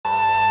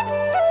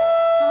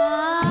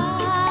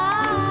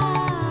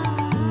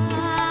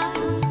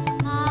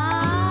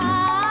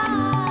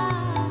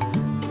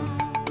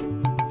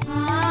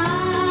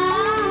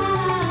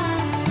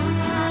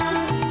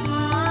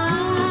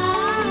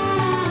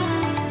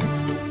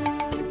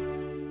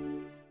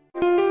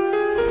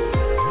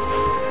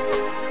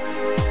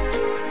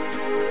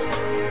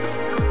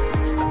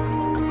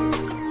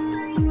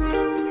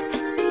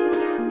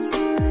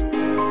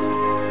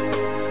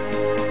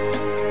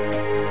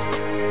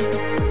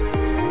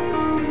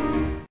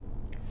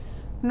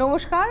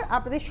নমস্কার,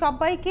 আপনাদের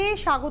সবাইকে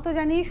স্বাগত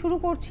জানিয়ে শুরু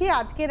করছি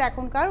আজকের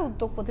এখনকার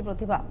উদ্যোগপতি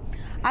প্রতিভা।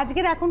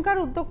 আজকের এখনকার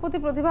উদ্যোগপতি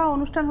প্রতিভা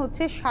অনুষ্ঠান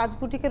হচ্ছে সাজ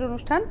বুটিকের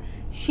অনুষ্ঠান।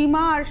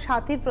 সীমা আর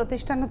সাথীর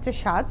প্রতিষ্ঠান হচ্ছে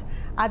সাজ।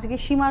 আজকে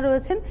সীমা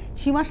রয়েছেন।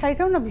 সীমা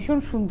শাড়িটাও না ভীষণ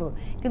সুন্দর,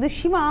 কিন্তু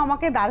সীমা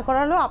আমাকে দাঁড়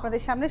করালো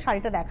আপনাদের সামনে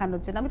শাড়িটা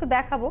দেখানোর জন্য। আমি তো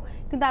দেখাবো,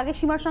 কিন্তু আগে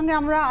সীমার সঙ্গে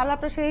আমরা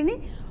আলাপটা সেরে নিই।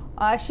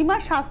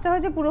 সীমার সাজটা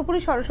হয়েছে পুরোপুরি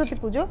সরস্বতী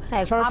পুজো।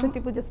 হ্যাঁ, সরস্বতী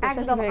পুজো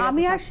স্পেশাল হয়ে গেছে।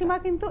 আমি আর সীমা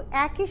কিন্তু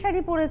একই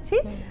শাড়ি পরেছি,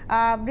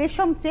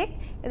 রেশম চেক,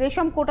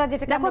 রেশম কোটা,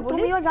 যেটা দেখো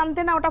তুমিও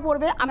জানতে না ওটা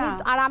পরবে,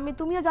 আমি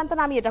তুমিও জানতে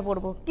না আমি এটা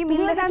পরবো, কি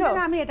মিল লেগেছে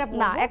না আমি এটা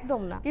না,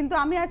 একদম না। কিন্তু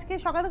আমি আজকে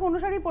সকাল থেকে অন্য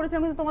শাড়ি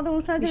পরেছিলাম, কিন্তু তোমাদের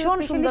অনুষ্ঠানে ভীষণ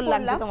সুন্দর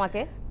লাগছে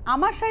তোমাকে।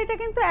 আমার শাড়িটা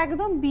কিন্তু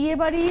একদম বিয়ে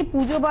বাড়ি,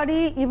 পুজো বাড়ি,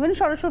 ইভেন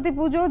সরস্বতী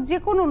পুজো, যে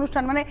কোনো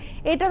অনুষ্ঠান, মানে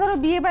এটা ধরো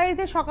বিয়ে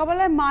বাড়িতে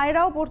সকালবেলায়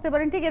মায়েরাও পরতে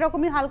পারেন, ঠিক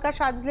এরকমই হালকা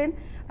সাজলেন।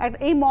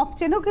 এই মপ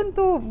চেনও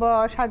কিন্তু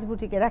সাজ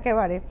বুটিকের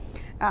একেবারে।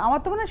 আমার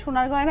তো মনে হয়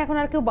সোনার গয়না এখন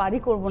আর কেউ বাড়ি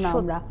করবো না,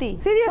 আমরা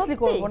সিরিয়াসলি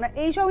করবো না,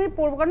 এইসবই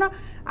পরবো না।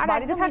 আর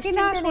বাড়িতে থাকি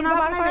না, সোনার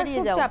গয়না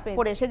বেরিয়ে যাও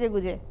পরে সেজে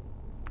গুজে।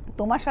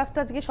 তোমার সাজটা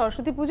আজকে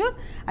সরস্বতী পুজোর।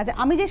 আচ্ছা,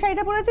 আমি যে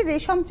শাড়িটা পরেছি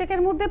রেশম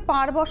চেকের মধ্যে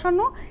পাড়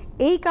বসানো,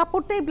 এই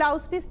কাপড়টাই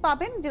ব্লাউজ পিস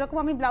পাবেন, যেরকম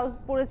আমি ব্লাউজ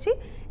পরেছি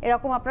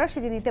এরকম আপনারা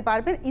সেজে নিতে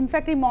পারবেন।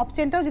 ইনফ্যাক্ট এই মপ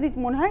চেনটাও যদি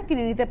মনে হয়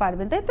কিনে নিতে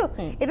পারবেন, তাই তো?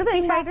 এটা তো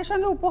এই শাড়িটার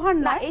সঙ্গে উপহার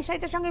না, এই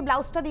শাড়িটার সঙ্গে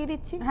ব্লাউজটা দিয়ে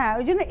দিচ্ছি। হ্যাঁ,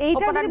 ওই জন্য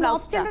এইটা যদি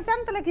মপ চেনটা চান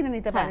তাহলে কিনে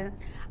নিতে পারেন।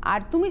 আর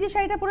তুমি যে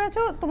শাড়িটা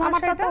পরেছো, তোমার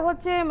শাড়িটা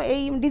হচ্ছে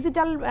এই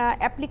ডিজিটাল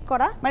অ্যাপ্লিক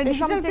করা, মানে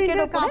রেশম চেকের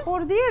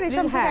কাপড় দিয়ে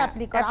রেশম চেক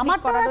অ্যাপ্লিক করা।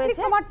 আমারটাও অ্যাপ্লিক,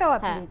 তোমারটাও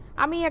অ্যাপ্লিক।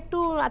 আমি একটু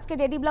আজকে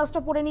রেডি ব্লাউজটা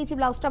পরে নিয়েছি,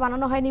 ব্লাউজটা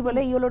বানানো হয়নি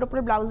বলে। ইয়েলোর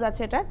উপরে ব্লাউজ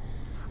আছে এটা,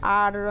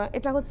 আর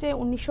এটা হচ্ছে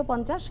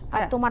 1950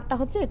 আর তোমারটা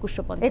হচ্ছে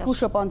 2150।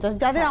 2150,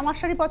 যাদের আমার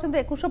শাড়ি পছন্দ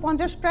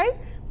 2150 প্রাইস,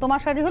 তোমার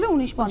শাড়ি হলে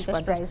 1950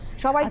 প্রাইস।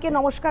 সবাইকে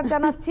নমস্কার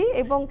জানাচ্ছি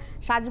এবং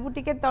সাজ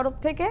বুটিকের তরফ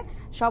থেকে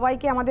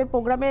সবাইকে আমাদের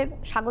প্রোগ্রামে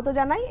স্বাগত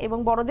জানাই এবং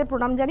বড়দের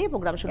প্রণাম জানিয়ে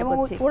প্রোগ্রাম শুরু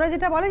করছি। ওরা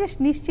যেটা বলে যে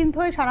নিশ্চিন্ত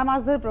হয়ে সারা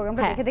মাস ধরে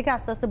প্রোগ্রামটা দেখে দেখে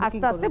আস্তে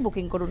আস্তে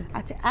বুকিং করুন।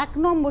 আচ্ছা, 1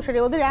 নম্বর শাড়ি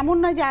ওদের এমন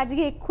নয় যে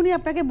আজকে এক্ষুনি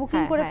আপনাকে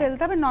বুকিং করে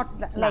ফেলতে হবে, নট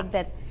লাইক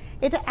দ্যাট।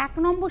 এটা 1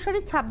 নম্বর শাড়ি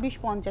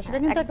 2650। এটা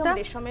কিন্তু একটা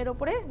রেশমের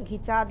উপরে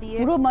ঘিচা দিয়ে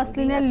পুরো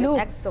মাসলিনের লুক,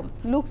 একদম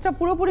লুকসটা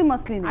পুরোপুরি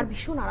মাসলিন আর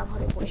ভীষণ আরাম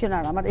হবে, ভীষণ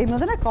আরাম। আর এর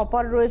মধ্যে না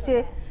কপার রয়েছে,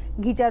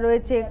 ঘিচা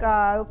রয়েছে,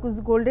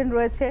 গোল্ডেন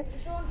রয়েছে,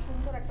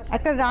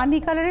 একটা রানী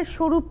কালারের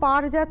সরু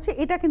পাড় যাচ্ছে।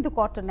 এটা কিন্তু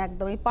কটন,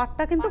 একদম এই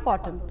পাড়টা কিন্তু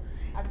কটন,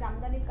 আর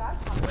জামদানি কাজ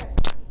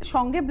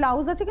সঙ্গে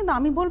ব্লাউজ আছে। কিন্তু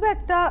আমি বলবো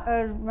একটা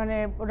মানে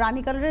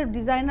রানী কালারের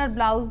ডিজাইনার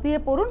ব্লাউজ দিয়ে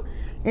পরুন।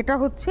 এটা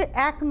হচ্ছে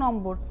 1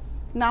 নম্বর,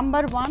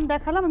 নাম্বার 1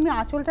 দেখালাম। আমি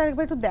আঁচলটা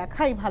একবার একটু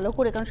দেখাই ভালো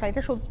করে, কারণ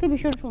শাড়িটা সত্যি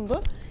ভীষণ সুন্দর।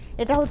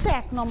 এটা হচ্ছে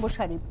 1 নম্বর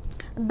শাড়ি,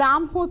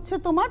 দাম হচ্ছে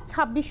তোমার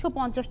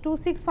 2650,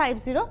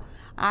 2650।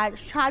 আর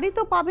শাড়ি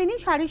তো পাবেনই,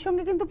 শাড়ির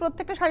সঙ্গে কিন্তু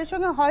প্রত্যেকটা শাড়ির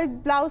সঙ্গে হয়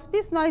ব্লাউজ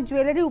পিস নয়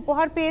জুয়েলারি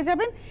উপহার পেয়ে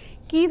যাবেন।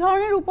 কী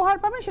ধরনের উপহার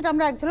পাবেন সেটা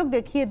আমরা এক ঝলক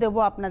দেখিয়ে দেবো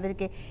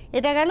আপনাদেরকে।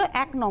 এটা গেল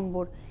 1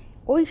 নম্বর।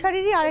 ওই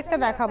শাড়িরই আরেকটা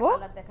দেখাবো,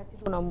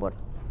 2 নম্বর।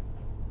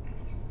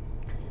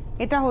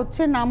 এটা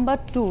হচ্ছে নাম্বার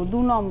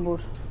 2 নম্বর।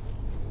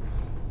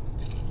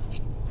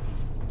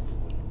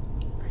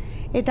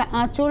 এটা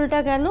আঁচলটা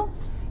গেল,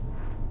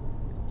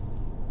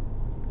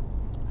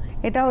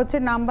 এটা হচ্ছে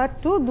নাম্বার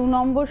 2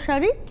 নম্বর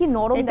শাড়ি। কি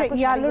নরম, এটা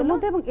ইয়ালোর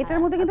মধ্যে, এবং এটার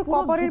মধ্যে কিন্তু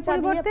কপারের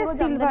পরিবর্তে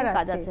সিলভার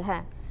আছে।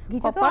 হ্যাঁ,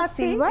 ঘিচা তো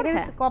আছে,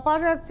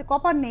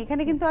 কপার নেই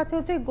এখানে, কিন্তু আছে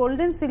হচ্ছে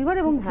গোল্ডেন সিলভার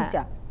এবং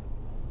ঘিচা।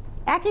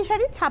 একই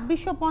শাড়ি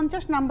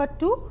 2650, নাম্বার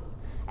 2,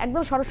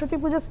 একদম সরস্বতী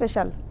পূজা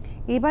স্পেশাল।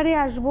 এবারে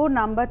আসবো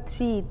নাম্বার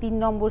 3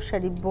 নম্বর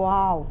শাড়ি।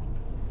 ওয়াও,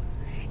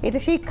 এটা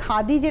সেই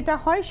খাদি যেটা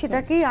হয়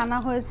সেটাকেই আনা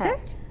হয়েছে,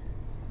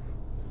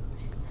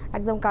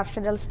 একদম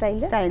কাস্টার্ডাল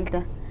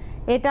স্টাইলটা।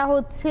 এটা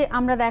হচ্ছে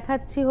আমরা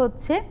দেখাচ্ছি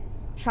হচ্ছে,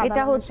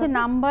 এটা হচ্ছে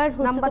নাম্বার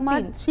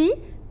তোমার 3,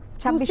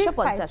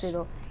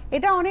 2650।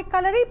 এটা অনেক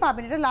কালারেই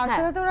পাবেন, এটা লাল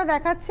সাদাতে ওরা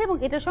দেখাচ্ছে, এবং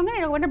এটার সঙ্গে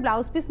এরকম একটা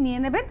ব্লাউজ পিস নিয়ে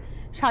নেবেন।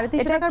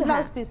 350 টাকার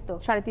ব্লাউজ পিস, তো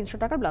 350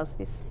 টাকার ব্লাউজ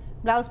পিস,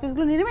 ব্লাউজ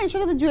পিসগুলো নিয়ে নেবেন। এর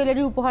সঙ্গে তো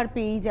জুয়েলারি উপহার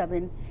পেয়েই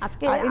যাবেন।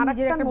 আজকে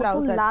আরেকটা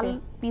ব্লাউজ লাল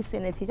পিস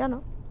এনেছি, জানো,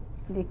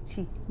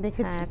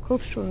 দেখেছি, খুব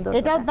সুন্দর।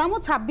 এটার দামও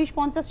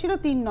 2650 ছিল,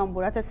 3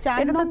 নম্বর। আচ্ছা, 4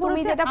 নম্বর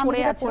যেটা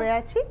পরে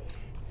আছি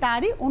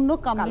তারই অন্য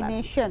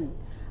কম্বিনেশন।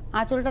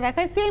 আঁচলটা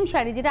দেখায় সেম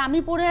শাড়ি যেটা আমি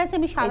পরে আছি,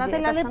 আমি সাদাতে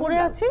লালে পরে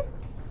আছি।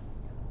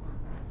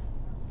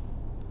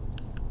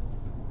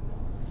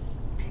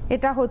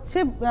 এটা হচ্ছে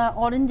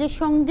অরেঞ্জের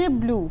সঙ্গে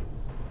ব্লু।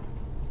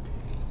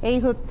 এই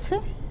হচ্ছে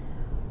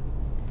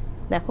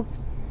দেখো,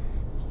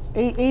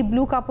 এই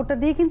ব্লু কাপড়টা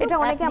দিয়ে কিন্তু এটা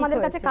অনেকে আমাদের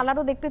কাছে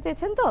কালারও দেখতে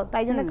চেয়েছেন, তো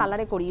তাই জন্য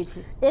কালারে করিয়েছি।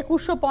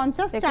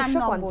 2150, 4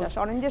 নম্বর।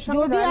 অরেঞ্জের সঙ্গে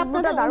যদি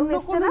আপনাদের দারুণ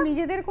এসছে না,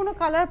 নিজেদের কোনো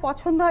কালার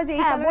পছন্দ হয় যে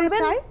এই কালারে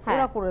চাই,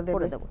 ওরা করে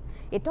দেব।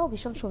 এটাও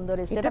ভীষণ সুন্দর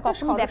এসছে, এটা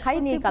কখনো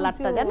দেখাইনি এই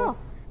কালারটা, জানো।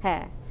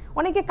 হ্যাঁ,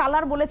 অনেকে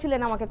কালার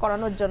বলেছিলেন আমাকে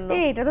করানোর জন্য।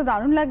 এটা তো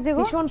দারুণ লাগছে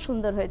গো, ভীষণ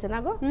সুন্দর হয়েছে না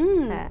গো।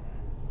 হ্যাঁ,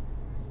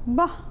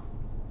 বাহ।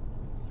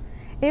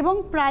 এবং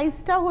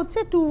প্রাইসটা হচ্ছে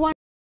 21,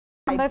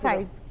 নাম্বার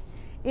 5।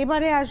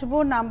 এবারে আসবো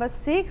নাম্বার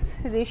 6,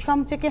 রেশম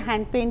চেকে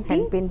হ্যান্ড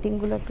পেইন্টিং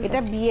গুলো। এটা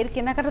বিয়ের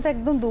কেনাকাটা তো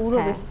একদম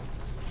দৌড়বে।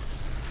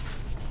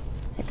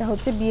 এটা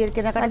হচ্ছে বিয়ের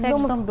কেনাকাটা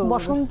একদম দৌড়বে।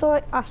 বসন্ত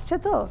আসছে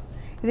তো,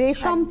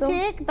 রেশম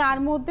চেক, তার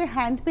মধ্যে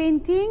হ্যান্ড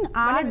পেইন্টিং,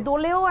 আর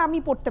দোলেও আমি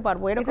পড়তে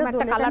পারবো এরকম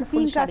একটা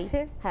কালারফুল শাড়ি।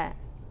 হ্যাঁ,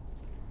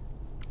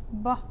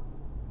 বাহ,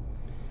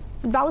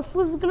 ব্লাউজ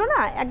পিসগুলো না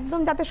একদম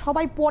যাতে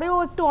সবাই পরেও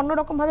একটু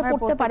অন্যরকম ভাবে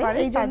পড়তে পারে,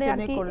 এই জন্য আর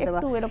কি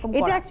একটু এরকম করা।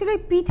 এটা অ্যাকচুয়ালি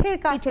পিঠের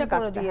কাজটা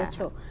করে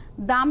দিয়েছো।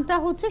 দামটা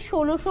হচ্ছে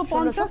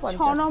 1650,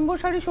 6 নম্বর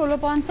শাড়ি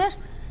 1650,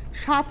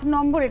 7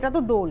 নম্বর এটা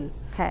তো দোল।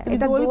 হ্যাঁ,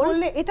 এটা দোল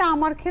বললে এটা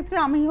আমার ক্ষেত্রে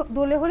আমি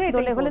দোলে হলে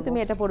তুমি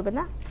এটা পরবে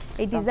না।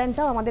 এই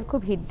ডিজাইনটাও আমাদের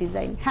খুব হিট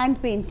ডিজাইন, হ্যান্ড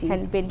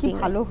পেইন্টিং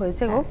ভালো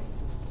হয়েছে গো,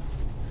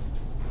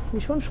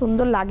 ভীষণ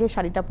সুন্দর লাগে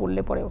শাড়িটা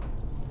পরলে পরেও।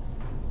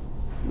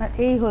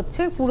 এই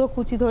হচ্ছে পুরো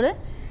কুচি ধরে,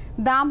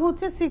 দাম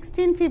হচ্ছে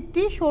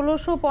 1650,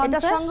 1650।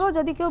 এটার সঙ্গে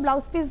যদি কেউ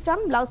ব্লাউজ পিস চান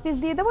ব্লাউজ পিস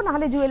দিয়ে দেবো,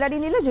 নাহলে জুয়েলারি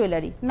নিলে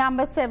জুয়েলারি।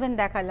 নাম্বার 7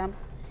 দেখালাম,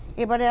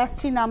 এবারে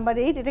আসছি নাম্বার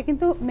 8। এটা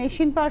কিন্তু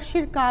মেশিন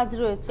পার্সির কাজ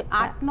রয়েছে।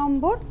 8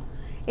 নম্বর,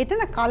 এটা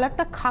না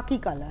কালারটা খাকি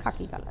কালার,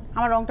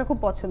 আমার রংটা খুব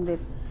পছন্দের,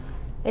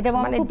 এটা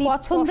মানে খুব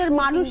পছন্দের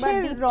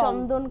মানুষের রং,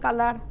 চন্দন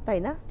কালার, তাই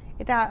না?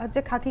 এটা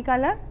হচ্ছে খাকি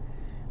কালার,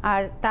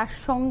 আর তার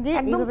সঙ্গে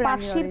একদম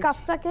পার্সির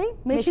কাজটাকেই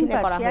মেশিনে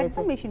করা হয়েছে,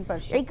 একদম মেশিন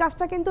পার্সি। এই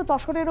কাজটা কিন্তু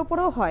তসরের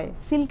উপরেও হয়,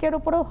 সিল্কের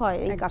উপরেও হয়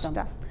এই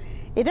কাজটা।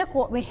 এটা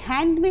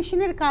হ্যান্ড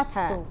মেশিনের কাজ,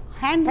 তো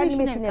হ্যান্ড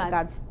মেশিনের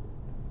কাজ।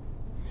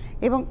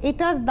 এবং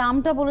এটার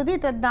দামটা বলে দিই,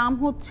 এটার দাম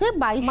হচ্ছে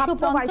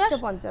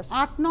 2250।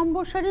 8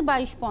 নম্বর শাড়ি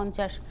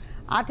 2250।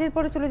 8 এর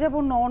পরে চলে যাব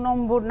 9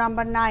 নম্বর,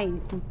 নাম্বার 9।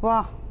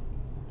 বাহ,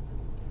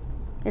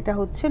 এটা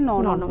হচ্ছে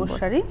 9 নম্বর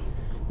শাড়ি,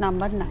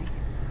 নাম্বার 9।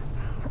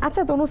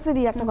 আচ্ছা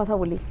তনুশ্রী, একটা কথা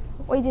বলি,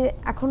 ওই যে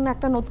এখন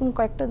একটা নতুন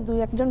কয়েকটা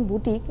 2-1জন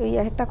বুটিক ওই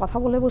একটা কথা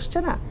বলে বসছে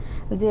না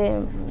যে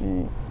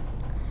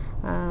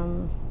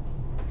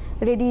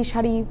রেডি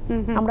শাড়ি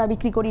আমরা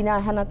বিক্রি করি না,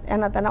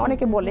 হ্যানা ত্যানা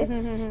অনেকে বলে,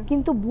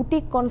 কিন্তু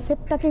বুটিক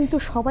কনসেপ্টটা কিন্তু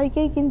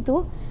সবাইকেই কিন্তু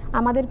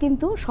আমাদের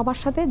কিন্তু সবার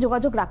সাথে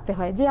যোগাযোগ রাখতে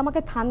হয়। যে আমাকে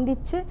থান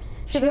দিচ্ছে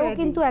সেও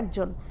কিন্তু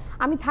একজন,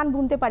 আমি থান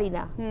বুনতে পারি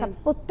না,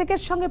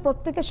 প্রত্যেকের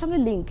সঙ্গে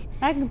লিংক।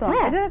 একদম,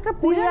 এটা একটা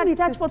কুরিয়ার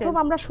চার্জ প্রথম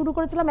আমরা শুরু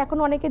করেছিলাম, এখন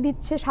অনেকে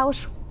দিচ্ছে, সাহস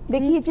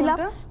দেখিয়েছিলাম,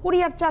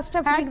 কুরিয়ার চার্জটা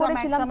ফ্রি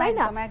করেছিলাম, তাই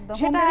না?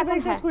 সেটা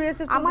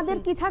আমাদের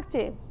কি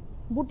থাকছে,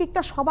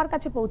 বুটিকটা সবার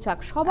কাছে পৌঁছাক,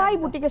 সবাই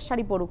বুটিকের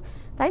শাড়ি পরুক,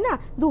 তাই না?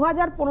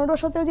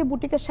 2015-16তেও যে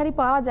বুটিকের শাড়ি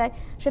পাওয়া যায়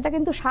সেটা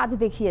কিন্তু সাজ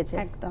দেখিয়েছে,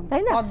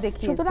 তাই না?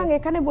 সুতরাং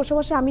এখানে বসে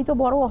বসে আমি তো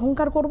বড়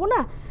অহংকার করব না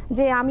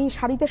যে আমি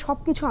শাড়িতে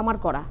সবকিছু আমার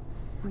করা,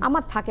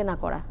 আমার থাকে না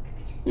করা।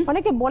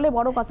 অনেকে বলে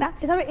বড় কথা,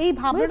 এই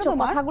ভাবনাটা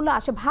কথাগুলো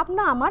আসে,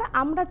 ভাবনা আমার,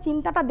 আমরা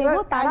চিন্তাটা দেব,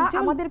 তারা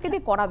আমাদেরকে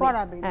দিয়ে করাবে।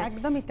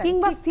 একদমই তাই।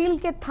 কিংবা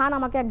সিল্কের থান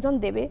আমাকে একজন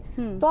দেবে,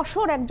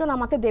 তসর একজন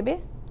আমাকে দেবে,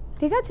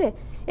 ঠিক আছে?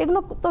 এগুলো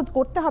তো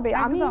করতে হবে।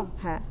 আমি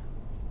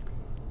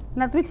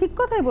না, তুমি ঠিক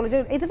কথাই বলেছো,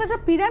 এটা তো একটা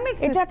পিরামিড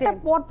সিস্টেম, এটা একটা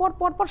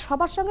পর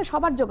সবার সঙ্গে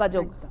সবার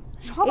যোগাযোগ,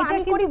 সব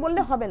আমি করি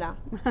বললে হবে না।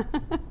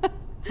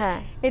 হ্যাঁ,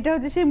 এটা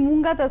হচ্ছে সেই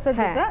মুঙ্গা তাসা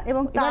যেটা,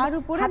 এবং তার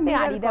উপরে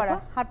মিরর করা,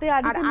 হাতে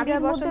আড়িতে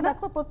মিরর বসানো,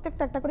 দেখো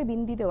প্রত্যেকটা একটা করে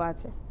বিন্দি দেওয়া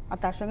আছে, আর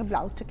তার সঙ্গে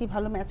ব্লাউজটা কি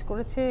ভালো ম্যাচ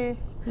করেছে।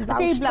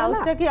 আচ্ছা, এই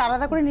ব্লাউজটা কি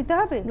আলাদা করে নিতে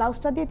হবে?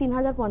 ব্লাউজটা দিয়ে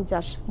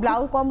 3050,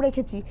 ব্লাউজ কম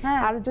রেখেছি,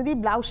 আর যদি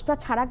ব্লাউজটা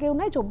ছাড়া কেউ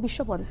নেয়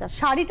 2450।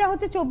 শাড়িটা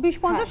হচ্ছে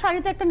 2450,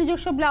 শাড়িতে একটা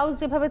নিজস্ব ব্লাউজ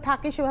যেভাবে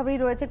থাকে সেভাবেই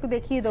রয়েছে, একটু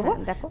দেখিয়ে দেবো।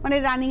 মানে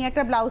রানিং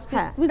একটা ব্লাউজ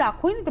পিস, তুমি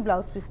রাখোই নি তো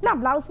ব্লাউজ পিস? না,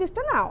 ব্লাউজ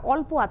পিসটা না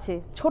অল্প আছে,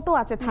 ছোট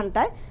আছে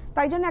থানটায়,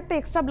 তাই জন্য একটা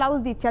এক্সট্রা ব্লাউজ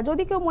দিচ্ছে। আর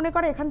যদি কেউ মনে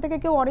করে এখান থেকে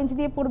কেউ অরেঞ্জ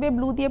দিয়ে পরবে,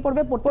 ব্লু দিয়ে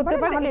পরবে, পড়তে পারে,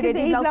 তাহলে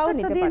রেডি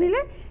ব্লাউজটা দিয়ে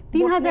নিলে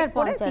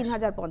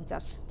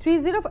 3050।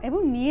 30 এবং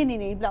নিয়ে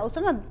নিন এই ব্লাউজটা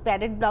না,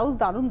 প্যাডেড ব্লাউজ,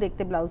 দারুণ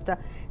দেখতে ব্লাউজটা।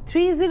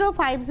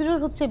 3050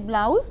 হচ্ছে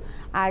ব্লাউজ,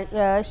 আর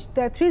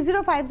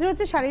 3050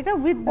 হচ্ছে শাড়িটা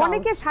উইথ ব্লাউজ।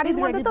 অনেকে শাড়ির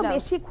মধ্যে তো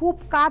বেশি খুব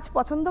কাজ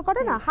পছন্দ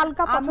করে না,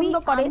 হালকা পছন্দ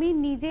করে। আমি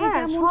নিজে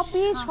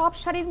সব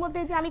শাড়ির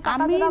মধ্যে যে আমি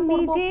কাটাজোড়া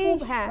করব,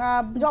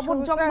 খুব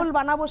জবল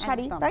বানাবো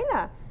শাড়ি, তাই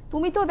না?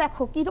 তুমি তো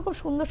দেখো কি রকম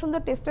সুন্দর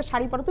সুন্দর টেস্টের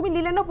শাড়ি পরো, তুমি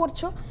লিলেনও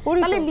পরছো,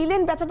 তাহলে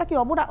লিলেন বেচাটা কি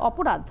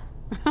অপরাধ?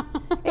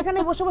 এখানে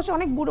বসে বসে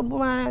অনেক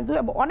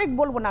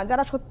বলবো না,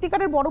 যারা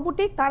সত্যিকারের বড়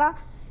বুটিক তারা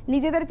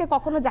নিজেদেরকে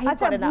কখনো জাহির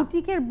করে না।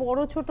 বুটিকের বড়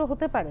ছোট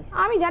হতে পারে,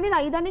 আমি জানি না,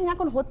 ইদানিং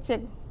এখন হচ্ছে,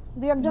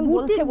 2-1জন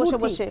বলছে বসে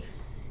বসে,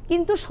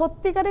 কিন্তু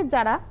সত্যিকারের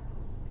যারা,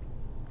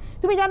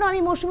 তুমি জানো আমি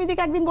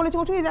মৌসুমীদিকে একদিন বলেছি,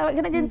 মৌসুমী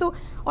এখানে কিন্তু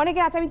অনেকে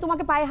আছে, আমি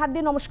তোমাকে পায়ে হাত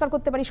দিয়ে নমস্কার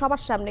করতে পারি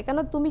সবার সামনে, কেন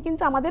তুমি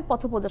কিন্তু আমাদের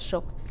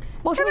পথপ্রদর্শক।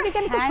 মৌসুমীদিকে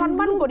আমি খুব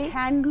সম্মান করি।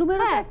 হ্যান্ডলুমের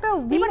একটা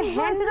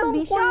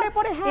বিশাল,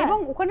 এবং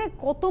ওখানে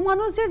কত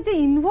মানুষের যে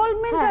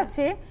ইনভলভমেন্ট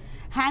আছে,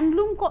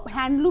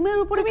 হ্যান্ডলুমের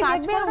উপরে কাজ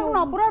করাটা কোনো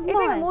অপরাধ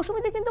নয়।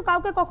 মৌসুমীদি কিন্তু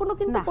কাউকে কখনো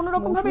কিন্তু কোনো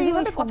রকম ভাবে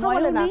এইভাবে কথা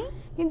বলে না,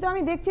 কিন্তু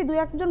আমি দেখছি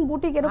 2-1জন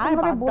বুটিক এরকম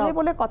ভাবে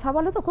বলে কথা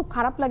বলে, তো খুব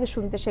খারাপ লাগে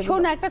শুনতে সেগুলো।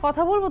 শোন, একটা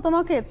কথা বলবো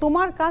তোমাকে,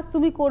 তোমার কাজ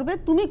তুমি করবে,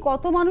 তুমি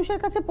কত মানুষের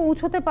কাছে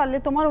পৌঁছতে পারলে,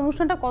 তোমার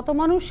অনুষ্ঠানটা কত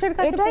মানুষের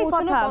কাছে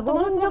পৌঁছলো, কত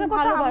মানুষ তোমাকে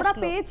ভালোবাসলো, আমরা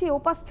পেয়েছি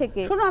ওপাশ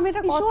থেকে। শোনো, আমি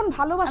এটা ভীষণ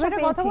ভালোবাসা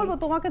পেয়েছি। কথা বলবো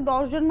তোমাকে,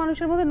 10 জন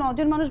মানুষের মধ্যে 9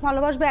 জন মানুষ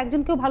ভালোবাসবে,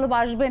 একজন কেউ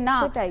ভালোবাসবে না,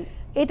 সেটাই।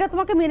 এটা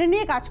তোমাকে মেনে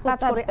নিয়ে কাজ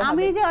করতে হবে।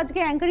 আমি যে আজকে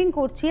অ্যাঙ্কারিং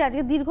করছি,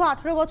 আজকে দীর্ঘ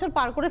 18 বছর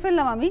পার করে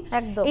ফেললাম আমি,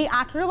 এই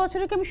 18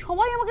 বছরে কি আমি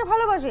সবাই আমাকে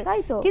ভালোবাসে,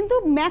 কিন্তু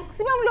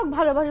ম্যাক্সিমাম লোক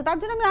ভালোবাসে, তার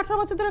জন্য আমি 18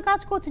 বছর ধরে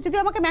কাজ করছি। যদি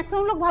আমাকে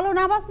ম্যাক্সিমাম লোক ভালো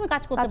না বাসে, আমি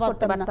কাজ করতে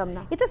পারতাম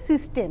না। এটা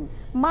সিস্টেম।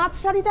 মাছ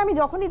শাড়িটা আমি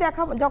যখনই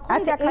দেখাবো,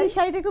 এই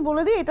শাড়িটা একটু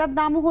বলে দিই, এটার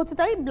দামও হচ্ছে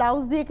তাই,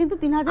 ব্লাউজ দিয়ে কিন্তু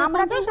 3050।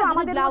 আমরা কিন্তু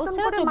আমাদের মতন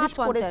করে মাছ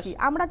করেছি,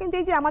 আমরা কিন্তু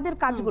এই যে আমাদের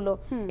কাজগুলো,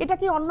 এটা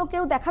কি অন্য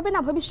কেউ দেখাবে না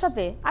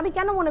ভবিষ্যতে? আমি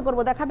কেন মনে করব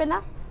দেখাবে না?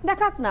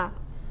 দেখাক না,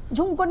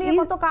 ঝুমকো নিয়ে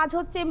কত কাজ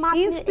হচ্ছে, মাছ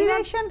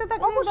ইন্সপিরেশনটা তো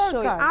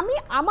অবশ্যই আমি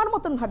আমার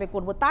মতন ভাবে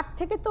করব, তার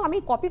থেকে তো আমি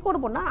কপি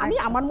করব না, আমি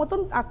আমার মতন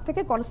তার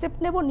থেকে কনসেপ্ট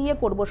নেব, নিয়ে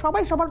করব,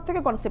 সবাই সবার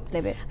থেকে কনসেপ্ট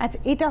নেবে। আচ্ছা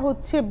এটা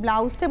হচ্ছে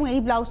ব্লাউজটা, এবং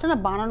এই ব্লাউজটা না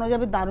বানানো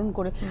যাবে দারুণ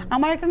করে।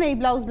 আমার একটা না এই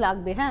ব্লাউজ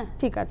লাগবে। হ্যাঁ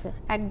ঠিক আছে,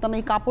 একদম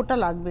এই কাপড়টা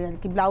লাগবে আর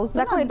কি। ব্লাউজ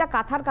দেখো এটা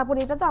কাঁথার কাপড়,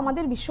 এটা তো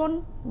আমাদের ভীষণ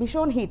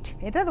ভীষণ হিট,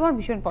 এটা তোমার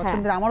ভীষণ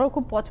পছন্দের, আমারও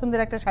খুব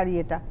পছন্দের একটা শাড়ি।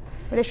 এটা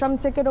রেশম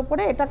চেকের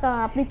উপরে, এটা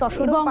আপনি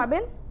তসরেও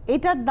পাবেন।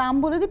 এটার দাম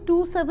বলে দিই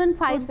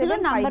 2750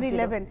 নাম্বার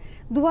 11,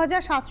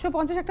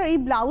 2750 একটা এই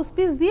ব্লাউজ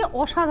পিস দিয়ে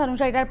অসাধারণ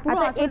শাড়িটার পুরো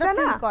আঁচলটা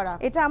ফিল করা।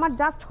 এটা আমার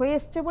জাস্ট হয়ে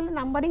এসেছে বলে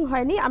নাম্বারিং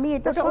হয়নি, আমি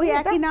এটা ওই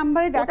একই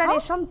নাম্বারে দেখাও। এটা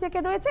রেশম চেকে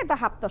রয়েছে, এটা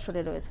হাফ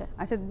তসরে রয়েছে।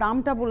 আচ্ছা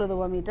দামটা বলে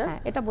দেবো আমি। এটা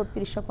এটা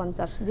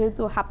 3250,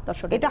 যেহেতু হাফ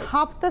তসরে। এটা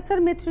হাফ তসর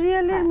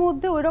ম্যাটেরিয়ালের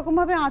মধ্যে ওইরকম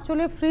ভাবে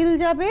আঁচলে ফ্রিল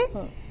যাবে,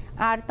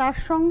 আর তার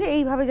সঙ্গে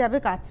এইভাবে যাবে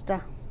কাজটা।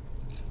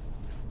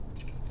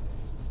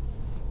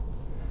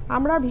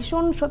 আমরা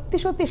ভীষণ সত্যি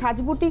সত্যি সাজ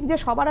বুটিক যে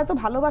সবার এত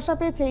ভালোবাসা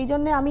পেয়েছে, এই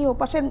জন্য আমি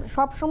ওপাশে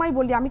সব সময়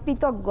বলি আমি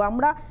কৃতজ্ঞ।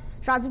 আমরা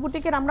সাজ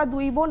বুটিকের আমরা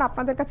দুই বোন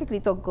আপনাদের কাছে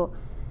কৃতজ্ঞ।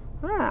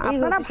 হ্যাঁ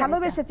আপনারা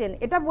ভালোবেসেছেন,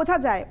 এটা বোঝা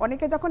যায়।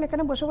 অনেকে যখন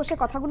এখানে বসে বসে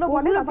কথাগুলো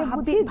বলে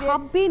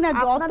ভাববি না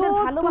যত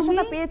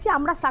ভালোবাসাটা পেয়েছি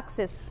আমরা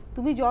সাকসেস।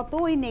 তুমি যত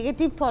ওই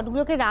নেগেটিভ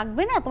থটগুলোকে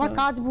রাখবে না, তোমার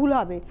কাজ ভুল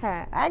হবে।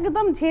 হ্যাঁ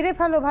একদম ঝেড়ে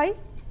ফেলো ভাই।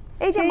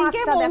 এই যে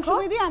মাছটা দেখো,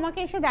 মৌসুমীদি আমাকে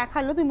এসে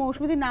দেখালো, তুমি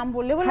মৌসুমীদির নাম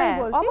বললে বলে আমি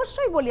বলছি।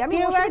 অবশ্যই বলি আমি,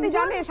 মৌসুমীদি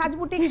জানে সাজ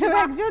বুটিক, কেউ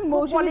একজন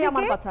মৌসুমীদি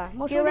আমার কথা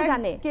মৌসুমীদি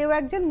জানে, কেউ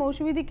একজন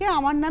মৌসুমীদিকে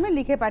আমার নামে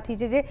লিখে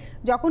পাঠিয়েছে যে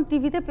যখন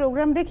টিভিতে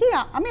প্রোগ্রাম দেখি,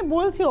 আমি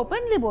বলছি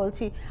ওপেনলি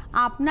বলছি,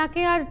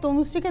 আপনাকে আর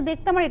তনুশ্রীকে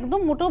দেখতে আমার একদম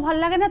মোটেও ভালো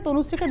লাগে না,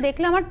 তনুশ্রীকে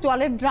দেখলে আমার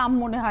জলের ড্রাম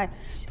মনে হয়।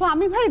 তো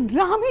আমি ভাই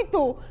ড্রামই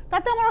তো,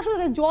 তাতে আমার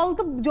অসুবিধা, জল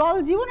তো জল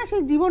জীবন, আর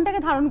সেই জীবনটাকে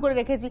ধারণ করে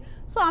রেখেছি।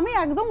 সো আমি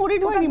একদম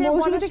ওরিড হইনি।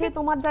 মৌসুমীদিকে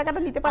তোমার জায়গাটা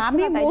নিতে পারছি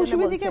না, আমি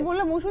মৌসুমীদিকে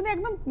বললাম, মৌসুমীদি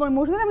একদম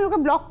মৌসুমীদি আমি ওকে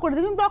ব্লক করে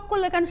দিই। ব্লক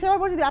করলে কারণ সে আবার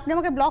বলছি আপনি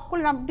আমাকে ব্লক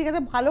করলেন, আপনি ঠিক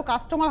আছে ভালো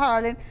কাস্টমার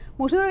হারালেন।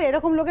 মৌসুমীদি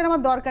এরকম লোকের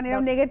আমার দরকার নেই,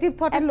 এরকম নেগেটিভ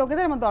থটের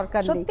লোকেদের আমার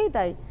দরকার নেই। সত্যিই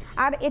তাই।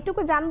 আর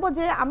এটুকু জানবো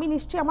যে আমি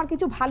নিশ্চয়ই আমার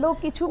কিছু ভালো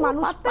কিছু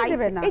মানুষ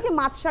পাইবে না। এই যে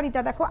মাছ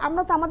শাড়িটা দেখো,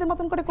 আমরা তো আমাদের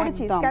মতন করে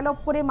করেছি, স্ক্যালপ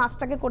করে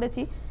মাছটাকে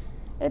করেছি,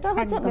 এটা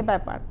হচ্ছে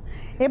ব্যাপার।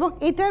 এবং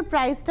এটার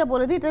প্রাইসটা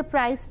বলে দিই, এটার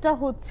প্রাইসটা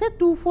হচ্ছে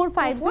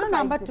 2450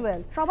 নাম্বার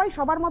 12। সবাই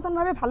সবার মতন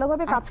ভাবে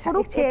ভালোভাবে কাজ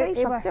করুক, এটাই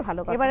সবচেয়ে ভালো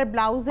কথা। এবারে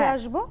ব্লাউজে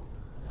আসবো।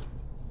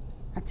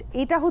 আচ্ছা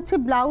এটা হচ্ছে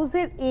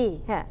ব্লাউজের এ,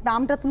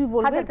 দামটা তুমি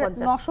বলবে।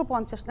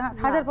 950 না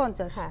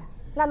 1050? হ্যাঁ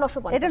না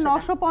 950, এটা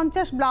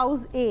 950 ব্লাউজ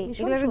এ,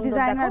 এটা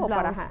ডিজাইনার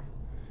ব্লাউজ।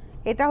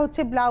 এটা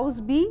হচ্ছে ব্লাউজ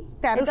বি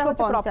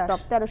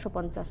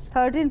 1350,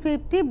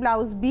 1350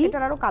 ব্লাউজ বি।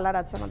 এটার আরো কালার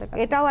আছে আমাদের কাছে,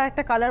 এটাও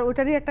একটা কালার,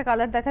 ওটারই একটা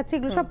কালার দেখাচ্ছি।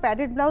 এগুলো সব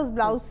প্যাডেড ব্লাউজ।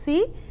 ব্লাউজ সি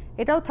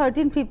এটাও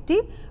 1350,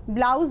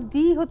 ব্লাউজ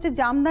ডি হচ্ছে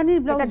জামদানির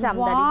ব্লাউজ। এটা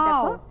জামদানি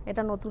দেখো,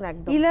 এটা নতুন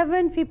একদম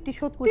 1150,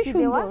 সত্যি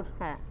সুন্দর।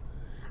 হ্যাঁ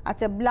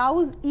আচ্ছা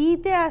ব্লাউজ ই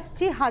তে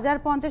আসছে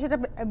 1050, এটা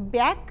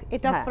ব্যাক,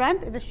 এটা ফ্রন্ট,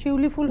 এটা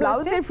শিউলি ফুল।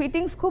 ব্লাউজের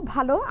ফিটিংস খুব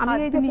ভালো, আমি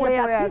এই যে পরে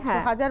আছি।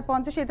 হ্যাঁ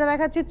 1050। এটা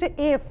দেখাচ্ছি হচ্ছে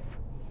এফ,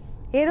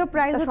 এরও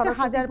প্রাইস হচ্ছে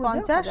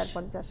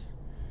 1050।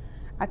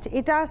 আচ্ছা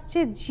এটা আসছে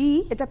জি,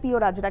 এটা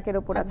পিওর আজরাকের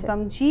উপর আছে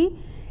একদম জি।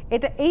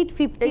 এটা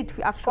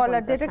 850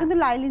 কলার, এটা কিন্তু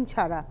লাইলিন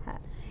ছাড়া। হ্যাঁ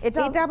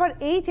এটা আবার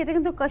এইচ, এটা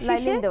কিন্তু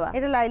কশিশে,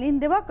 এটা লাইলিন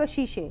দেওয়া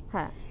কশিশে।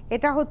 হ্যাঁ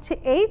এটা হচ্ছে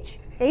এইচ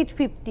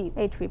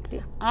 850।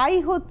 আই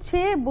হচ্ছে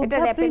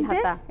বুদ্ধা প্রিন্টে,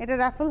 এটা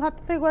রাফেল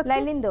হাতাতে আছে,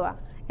 লাইলিন দেওয়া,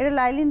 এটা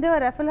লাইলিন দেওয়া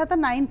রাফেল হাতা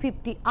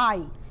 950। আই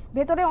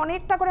ভেতরে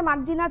অনেকটা করে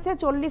মার্জিন আছে,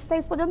 40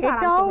 সাইজ পর্যন্ত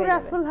আরামসে এটাও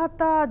রাফেল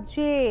হাতা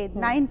জে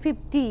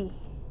 950।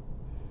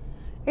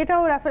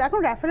 এটাও রাফেল, এখন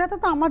রাফেল হাতা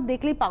তো আমার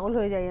দেখলেই পাগল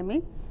হয়ে যাই আমি।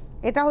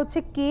 এটা হচ্ছে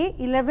কে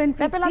 1150,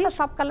 রাফেল হাতা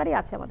সব কালারই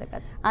আছে আমাদের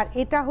কাছে। আর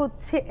এটা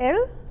হচ্ছে এল,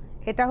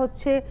 এটা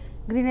হচ্ছে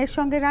গ্রিনের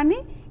সঙ্গে রানী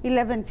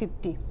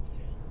 1150।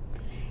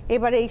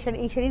 এবারে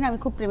এই শাড়ি না আমি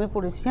খুব প্রেমে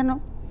পড়েছি জানো,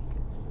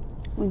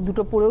 ওই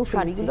দুটো পরেও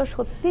শাড়িগুলো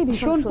সত্যি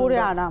ভীষণ পরে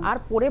আরাম, আর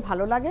পরে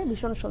ভালো লাগে,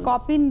 ভীষণ সুন্দর।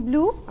 কপিন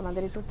ব্লু,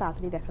 আমাদের একটু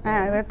তাড়াতাড়ি দেখাতে,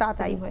 হ্যাঁ এবার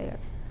তাড়াতাড়ি হয়ে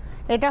গেছে।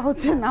 এটা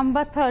হচ্ছে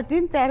number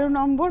 13, 13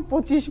 number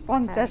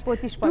 2550,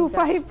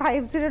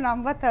 2550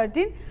 number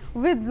 13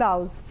 with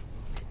blouse.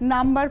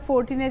 Number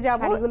 14 এ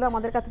যাব। শাড়িগুলো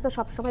আমাদের কাছে তো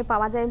সব সময়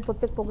পাওয়া যায়, আমি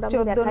প্রত্যেক প্রোগ্রামে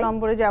দেখাই। 14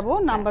 নম্বরে যাব,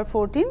 নাম্বার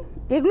 14।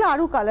 এগুলো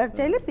আরো কালার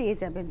চাইলে পেয়ে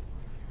যাবেন।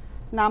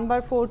 নাম্বার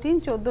 14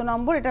 14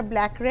 নম্বর, এটা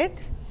ব্ল্যাক রেড,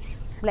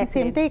 ব্ল্যাক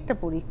সেমটাই একটা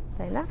পরি,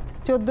 তাই না?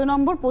 14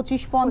 নম্বর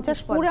 2550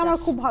 পরে আমার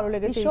খুব ভালো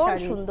লেগেছে এই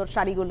শাড়ি, সুন্দর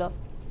শাড়িগুলো।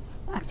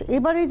 আচ্ছা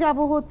এবারে যাব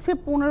হচ্ছে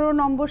 15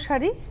 নম্বর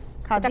শাড়ি,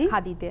 খাদি,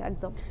 খাদিতে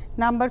একদম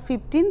নাম্বার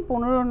 15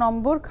 15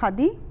 নম্বর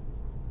খাদি।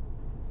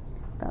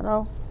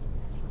 তারাও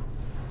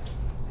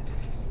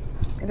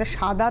এটা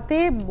সাদাতে,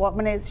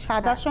 মানে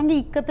সাদার সঙ্গে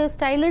ইক্কাতে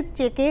স্টাইলের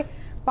চেকে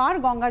পার,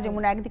 গঙ্গা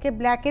যমুনা, একদিকে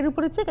ব্ল্যাক এর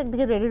উপরে চেক,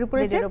 একদিকে রেড এর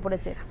উপরে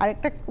চেক, আর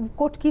একটা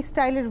কোটকি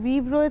স্টাইলের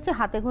উইভ রয়েছে,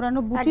 হাতে ঘোরানো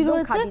বুটি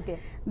রয়েছে।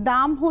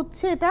 দাম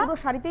হচ্ছে এটা পুরো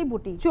শাড়িতেই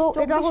বুটি,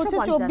 এটা হচ্ছে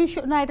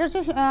 2400, না এটা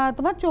হচ্ছে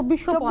তোমার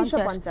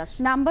 2450।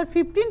 নাম্বার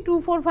 15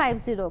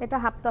 2450, এটা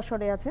হাফ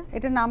তসরে আছে।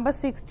 এটা নাম্বার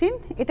 16,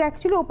 এটা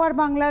অ্যাকচুয়ালি ওপার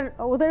বাংলার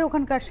ওদের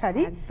ওখানকার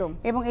শাড়ি একদম,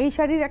 এবং এই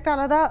শাড়ির একটা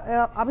আলাদা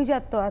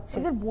আভিজাত্য আছে।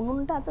 এদের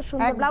বুননটা এত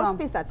সুন্দর, ব্লাউজ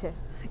পিস আছে।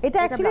 এটা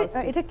অ্যাকচুয়ালি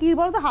এটা কি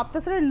বলতো হাফ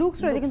তাসারের লুকস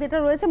রয়েছে, কিন্তু এটা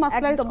রয়েছে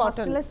মাসলাইজড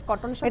কটন।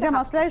 এটা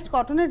মাসলাইজড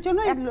কটনের জন্য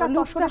এই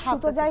লুকসটা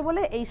সুতো যায়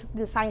বলে এই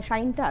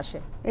শাইনটা আসে।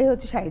 এই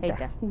হচ্ছে শাড়িটা,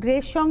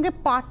 গ্রের সঙ্গে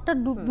পাটটা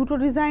দুটো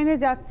ডিজাইনে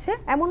যাচ্ছে,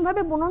 এমন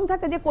ভাবে বুনন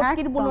থাকে যে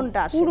কোটকির বুননটা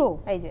আসে পুরো।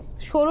 এই যে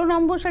 16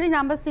 নম্বর শাড়ি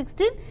নাম্বার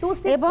 16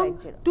 এবং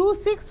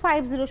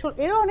 2650,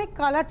 এরও অনেক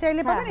কালার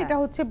চাইলে পাবেন। এটা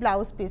হচ্ছে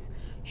ব্লাউজ পিস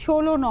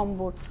 16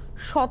 নম্বর।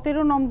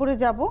 17 নম্বরে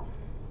যাব,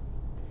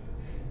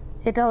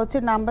 এটা হচ্ছে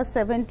নাম্বার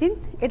 17।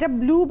 এটা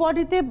ব্লু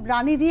বডিতে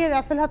রানী দিয়ে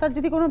রাফেল হাতার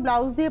যদি কোনো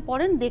ব্লাউজ দিয়ে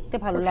পরেন দেখতে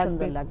ভালো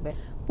লাগবে।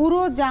 পুরো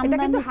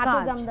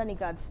জামদানি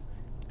কাজ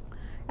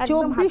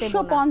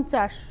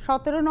 2450।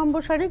 17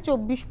 নম্বর শাড়ি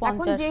 2450।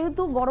 এখন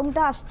যেহেতু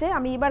গরমটা আসছে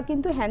আমি এবার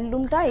কিন্তু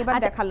হ্যান্ডলুমটা এবার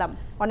দেখালাম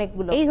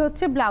অনেকগুলো। এই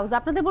হচ্ছে ব্লাউজ।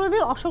 আপনাদের বলে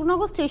দিই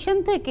অশোকনগর স্টেশন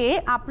থেকে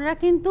আপনারা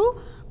কিন্তু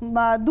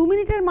 2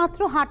 মিনিটের মাত্র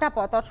হাঁটা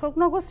পথ।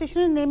 অশোকনগর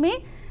স্টেশনে নেমে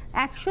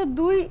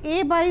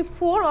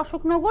 102A/4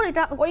 অশোকনগর,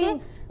 এটা ওই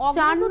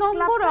 4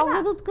 নম্বর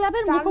অগ্রদূত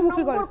ক্লাবের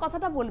মুখোমুখি।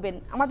 কথাটা বলবেন,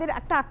 আমাদের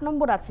একটা 8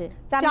 নম্বর আছে,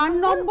 4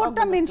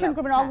 নম্বরটা মেনশন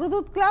করবেন।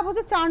 অগ্রদূত ক্লাব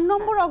হচ্ছে 4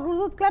 নম্বর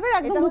অগ্রদূত ক্লাবের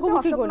একদম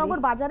মুখোমুখি অশোকনগর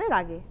বাজারের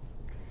আগে,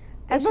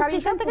 একদম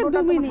স্টেশন থেকে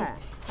 2 মিনিট।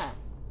 হ্যাঁ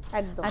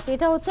একদম। আচ্ছা,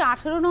 এটা হচ্ছে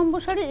 18 নম্বর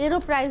শাড়ি, এরও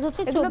প্রাইস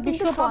হচ্ছে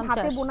 2450।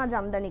 হাতে বোনা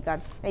জামদানি কাজ।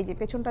 এই যে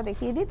পেছনটা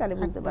দেখিয়ে দিই তাহলে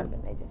বুঝতে পারবেন।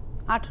 এই যে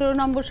 18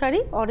 নম্বর শাড়ি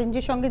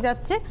অরেঞ্জের সঙ্গে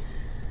যাচ্ছে।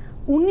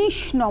 19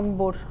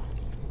 নম্বর,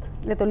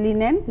 এটা তো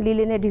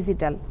লিনেনে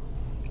ডিজিটাল।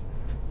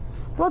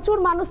 প্রচুর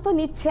মানুষ তো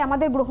নিচ্ছে,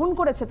 আমাদের গ্রহণ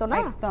করেছে তো না,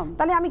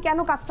 তাহলে আমি কেন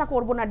কাজটা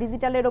করব না?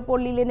 ডিজিটালের উপর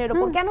লিনেনের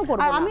উপর কেন করব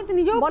না? আমি তো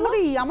নিজেও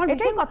করি, আমার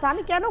এটাই কথা,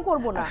 আমি কেন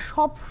করব না?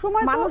 সব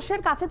সময়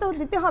মানুষের কাছে তো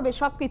দিতে হবে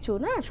সবকিছু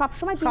না, সব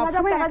সময়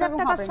 3000-4000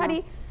 টাকার শাড়ি,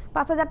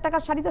 5000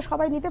 টাকার শাড়ি তো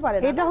সবাই নিতে পারে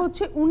না। এটা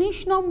হচ্ছে 19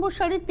 নম্বর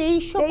শাড়ি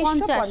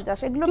 2350।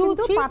 এগুলো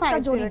কিন্তু পাটটা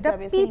জড়িয়ে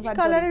যাবে পিচ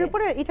কালারের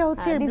উপরে। এটা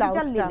হচ্ছে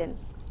ব্লাউজটা,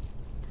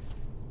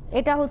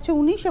 এটা হচ্ছে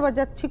 19। এবার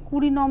যাচ্ছে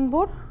 20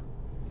 নম্বর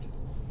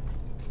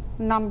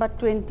নাম্বার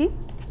 20।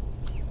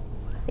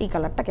 এই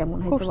কালারটা কেমন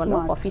হয়েছে বলো?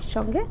 কফির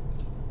সঙ্গে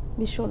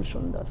ভীষণ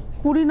সুন্দর।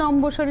 20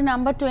 নম্বর শাড়ি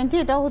নাম্বার 20,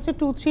 এটা হচ্ছে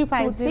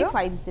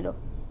 2350।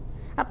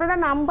 আপনারা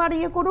নাম্বার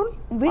করুন,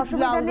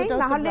 অসুবিধা নেই।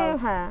 নাহলে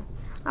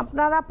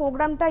আপনারা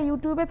প্রোগ্রামটা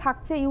ইউটিউবে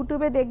থাকছে,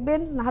 ইউটিউবে দেখবেন,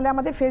 নাহলে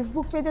আমাদের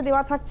ফেসবুক পেজে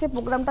দেওয়া থাকছে,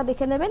 প্রোগ্রামটা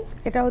দেখে নেবেন।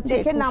 এটা হচ্ছে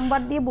দেখে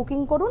নাম্বার দিয়ে বুকিং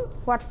করুন,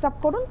 হোয়াটসঅ্যাপ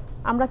করুন,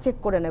 আমরা চেক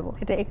করে নেব।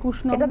 এটা 21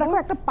 নম্বর। এটা দেখো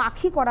একটা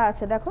পাখি করা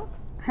আছে, দেখো।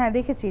 হ্যাঁ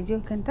দেখেছি যে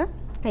ওখানটা।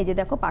 এই যে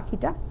দেখো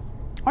পাখিটা,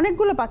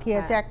 অনেকগুলো পাখি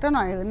আছে, একটা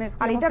নয়।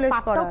 আর এটার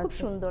পাটটাও খুব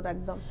সুন্দর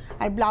একদম,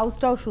 আর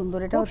ব্লাউজটাও সুন্দর।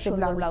 এটা হচ্ছে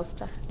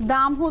ব্লাউজটা,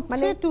 দাম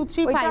হচ্ছে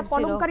 2350।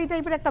 কলমকারী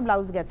টাইপের একটা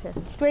ব্লাউজ গেছে।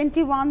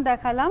 21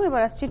 দেখালাম,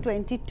 এবার আসছে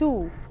 22।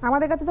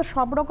 আমাদের কাছে তো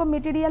সব রকম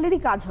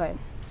মেটেরিয়ালেরই কাজ হয়।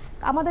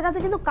 আমাদের কাছে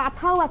কিন্তু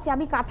কাঁথাও আছে।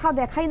 আমি কাঁথা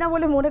দেখাই না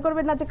বলে মনে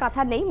করবেন না যে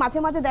কাঁথা নেই, মাঝে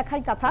মাঝে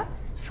দেখাই কাঁথা।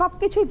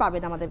 সবকিছুই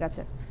পাবেন আমাদের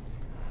কাছে।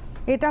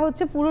 এটা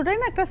হচ্ছে পুরোটাই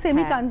না একটা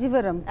সেমি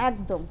কাঞ্জিভারাম,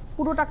 একদম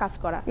পুরোটা কাজ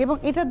করা, এবং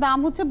এটার দাম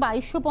হচ্ছে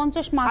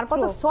 2250 মাত্র। আর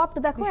কত সফট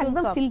দেখো,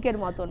 একদম সিল্কের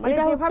মতন। মানে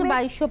এটা হচ্ছে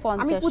 2250।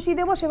 আমি কুচি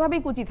দেব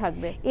সেভাবেই কুচি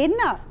থাকবে। এর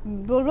না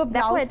বলবো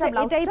ব্লাউজটা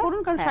এটাই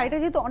পরুন, কারণ শাড়িটা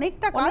যেহেতু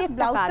অনেকটা কাজ,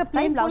 ব্লাউজটা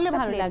প্লেন করলে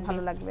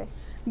ভালো লাগবে।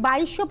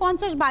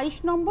 2250, 22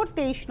 নম্বর,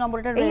 23 নম্বর।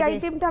 এটা এই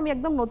আইটেমটা আমি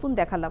একদম নতুন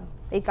দেখালাম।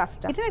 এই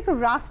কাজটা এটা একটু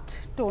রাস্ট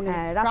টোন,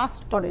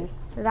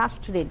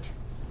 রাস্ট রেড।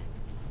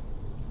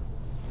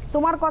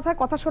 তোমার কথায়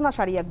কথা শোনা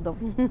শাড়ি একদম।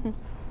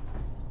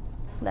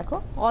 দেখো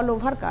অল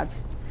ওভার কাজ।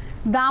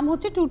 দাম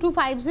হচ্ছে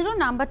 2250,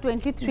 নাম্বার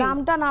 23।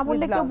 দামটা না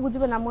বললে কেউ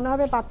বুঝবে না, মনে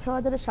হবে 5-6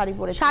 হাজারের শাড়ি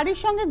পরে। শাড়ির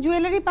সঙ্গে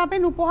জুয়েলারি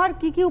পাবেন, উপহার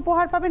কি কি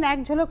উপহার পাবেন এক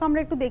ঝলক আমরা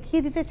একটু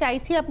দেখিয়ে দিতে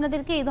চাইছি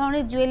আপনাদেরকে। এই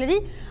ধরনের জুয়েলারি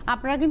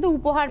আপনারা কিন্তু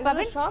উপহার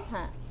পাবেন সব।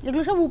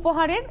 এগুলো সব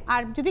উপহারের।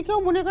 আর যদি কেউ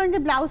মনে করেন যে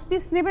ব্লাউজ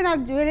পিস নেবেন আর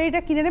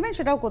জুয়েলারিটা কিনে নেবেন,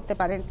 সেটাও করতে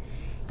পারেন।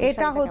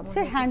 এটা হচ্ছে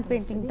হ্যান্ড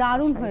পেইন্টিং,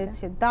 দারুণ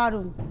হয়েছে,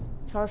 দারুণ।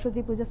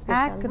 সরস্বতী পূজা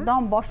স্পেশাল,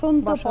 একদম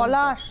বসন্ত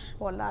পলাশ।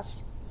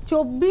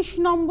 24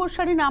 নম্বর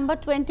শাড়ি নাম্বার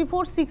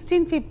 24,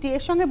 1650।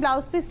 এর সঙ্গে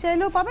ব্লাউজ পিস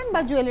চাইলেও পাবেন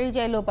বা জুয়েলারি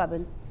চাইলেও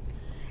পাবেন।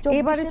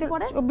 এবারে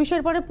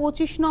 24-এর পরে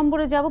 25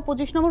 নম্বরে যাব।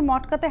 25 নম্বর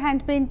মটকাতে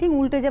হ্যান্ড পেইন্টিং,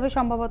 উল্টে যাবে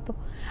সম্ভবত।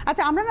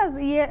 আচ্ছা আমরা না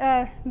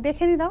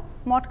দেখে নি দাও,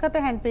 মটকাতে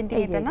হ্যান্ড পেইন্টিং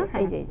এটা না?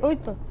 ওই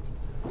তো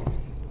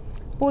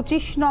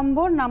 25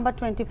 নম্বর নাম্বার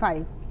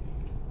 25।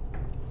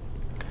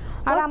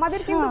 আর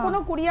আমাদের কিন্তু কোনো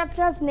কুরিয়ার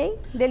চার্জ নেই,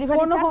 ডেলিভারি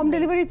চার্জ, কোনো হোম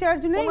ডেলিভারি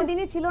চার্জ নেই।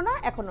 কোনোদিনই ছিল না,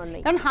 এখনো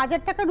নেই। কারণ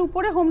 1000 টাকার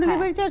উপরে হোম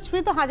ডেলিভারি চার্জ ফ্রি,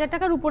 তো 1000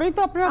 টাকার উপরেই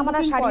তো আপনারা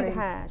বুকিং করেন।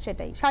 হ্যাঁ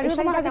সেটাই, শাড়ি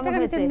 1000 টাকার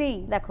নিচে নেই।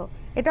 দেখো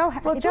এটাও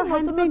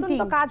হ্যান্ড পেইন্টিং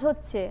কাজ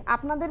হচ্ছে।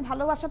 আপনাদের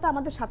ভালোবাসাটা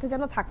আমাদের সাথে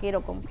যেন থাকে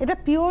এরকম। এটা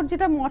পিওর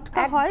যেটা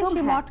মটকা হয়,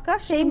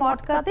 সেই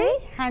মটকাতেই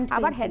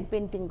আবার হ্যান্ড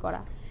পেইন্টিং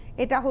করা।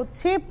 এটা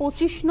হচ্ছে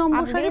 25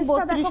 নম্বর শাড়ি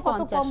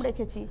 3250 কম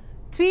রেখেছি।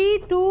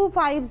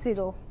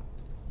 3250,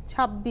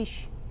 26,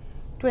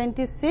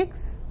 26।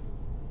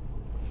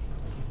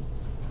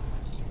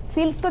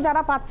 সিল্ক তো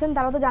যারা পাচ্ছেন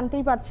তারা তো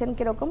জানতেই পারছেন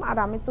কিরকম। আর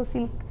আমি তো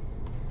সিল্ক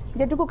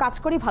যেটুকু কাজ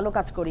করি, ভালো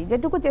কাজ করি,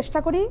 যেটুকু চেষ্টা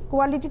করি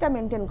কোয়ালিটিটা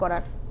মেনটেন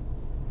করার।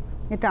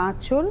 এটা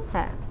আঁচল,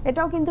 হ্যাঁ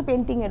এটাও কিন্তু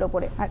পেইন্টিং এর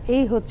উপরে। আর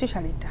এই হচ্ছে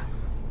শাড়িটা,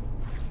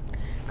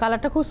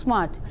 কালারটা খুব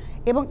স্মার্ট,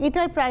 এবং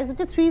এটার প্রাইস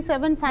হচ্ছে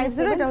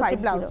 3750। এটা হচ্ছে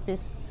ব্লাউজ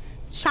পিস।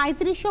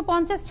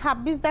 3750,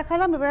 26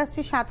 দেখালাম, এবার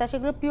আসছে 27।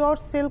 এগুলো পিওর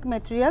সিল্ক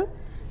মেটেরিয়াল।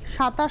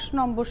 27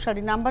 নম্বর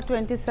শাড়ি নাম্বার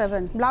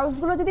 27।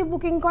 ব্লাউজগুলো যদি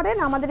বুকিং করেন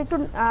আমাদের একটু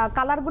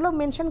কালারগুলো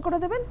মেনশন করে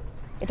দেবেন।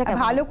 এটা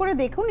ভালো করে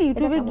দেখুন,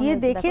 ইউটিউবে গিয়ে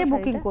দেখে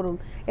বুকিং করুন।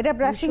 এটা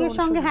ব্রাশিং এর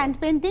সঙ্গে হ্যান্ড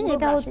পেইন্টিং।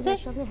 এটা হচ্ছে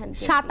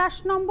 27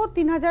 নম্বর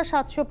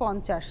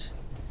 3750।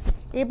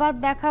 এবার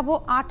দেখাবো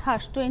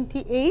 28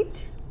 28।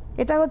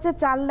 এটা হচ্ছে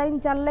 4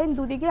 লাইন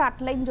দুদিকে 8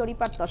 লাইন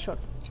জরিপার তসর।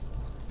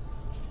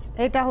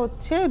 এটা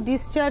হচ্ছে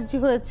ডিসচার্জ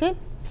হয়েছে।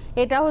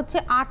 এটা হচ্ছে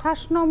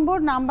 28 নম্বর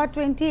নাম্বার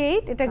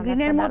 28। এটা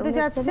গ্রিনের মধ্যে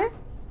যাচ্ছে।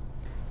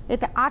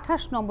 এটা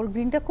 28 নম্বর,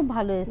 গ্রিনটা খুব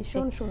ভালো এসেছে,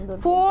 ভীষণ সুন্দর।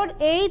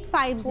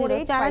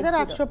 4850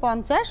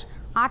 4850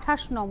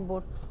 28 নম্বর।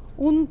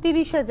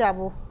 29 এ যাব।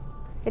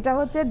 এটা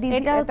হচ্ছে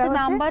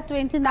নাম্বার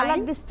 29,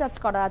 কালার ডিসচার্জ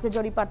করা আছে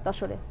জরিপার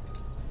তসরে।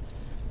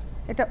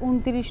 এটা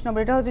 29 নম্বর।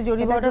 এটা হচ্ছে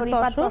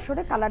জরিপার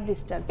তসরে কালার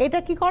ডিসচার্জ। এটা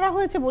কি করা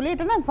হয়েছে বলে,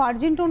 এটা না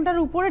ভার্জিন টোনটার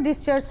উপরে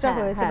ডিসচার্জটা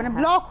হয়েছে, মানে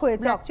ব্লক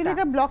হয়েছে। অ্যাকচুয়ালি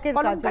এটা ব্লকের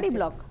কাজ,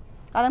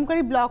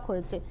 কলমকারী ব্লক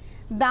হয়েছে।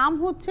 দাম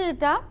হচ্ছে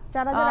এটা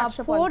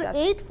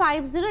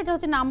 4850। এটা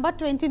হচ্ছে নাম্বার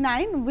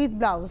 29 উইথ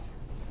ব্লাউজ।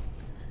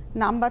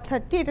 নাম্বার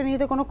 30, এটা নিয়ে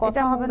তো কোনো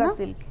কথা হবে না,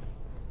 সিল্ক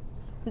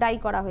ডাই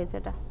করা হয়েছে।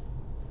 এটা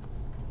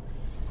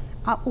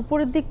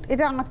উপরের দিক,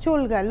 এটা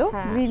আঁচল গেল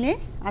গ্রিনে,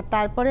 আর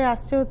তারপরে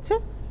আসছে হচ্ছে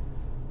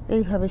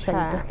এইভাবে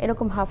শাড়িটা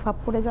এরকম হাফ হাফ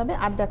করে যাবে।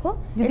 আর দেখো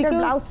এটা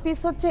ব্লাউজ পিস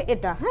হচ্ছে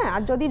এটা। হ্যাঁ,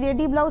 আর যদি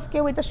রেডি ব্লাউজ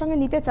কেউ এটার সঙ্গে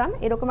নিতে চান,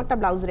 এরকম একটা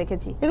ব্লাউজ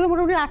রেখেছি। এগুলো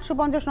মোটামুটি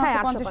 850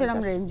 950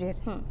 এরকম রেঞ্জের।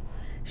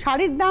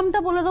 শাড়ির দামটা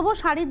বলে দেবো,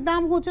 শাড়ির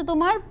দাম হচ্ছে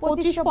তোমার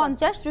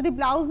 2550। যদি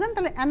ব্লাউজ দেন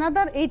তাহলে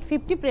অ্যানাদার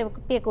 850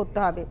 পে করতে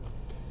হবে।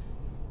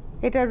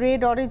 এটা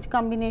রেড অরেঞ্জ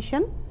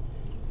কম্বিনেশন।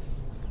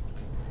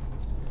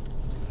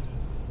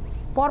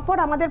 পরপর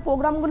আমাদের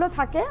প্রোগ্রামগুলো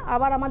থাকে,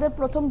 আবার আমাদের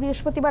প্রথম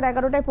বৃহস্পতিবার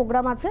 11টায়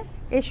প্রোগ্রাম আছে।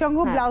 এর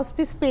সঙ্গে ব্লাউজ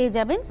পিস পেয়ে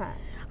যাবেন,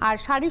 আর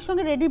শাড়ির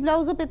সঙ্গে রেডি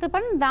ব্লাউজও পেতে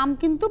পারেন। দাম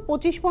কিন্তু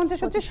 2550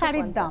 হচ্ছে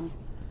শাড়ির দাম।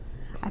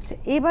 আচ্ছা,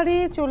 এবারে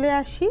চলে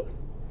আসি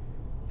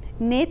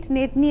নেট।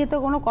 নেট নিয়ে তো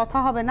কোনো কথা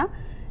হবে না।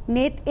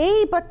 নেট, এই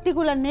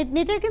পার্টিকুলার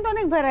নেটের কিন্তু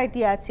অনেক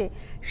ভ্যারাইটি আছে।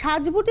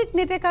 সাজ বুটিক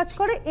নেটে কাজ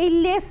করে এই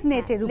লেস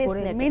নেটের উপরে।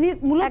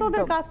 মূলত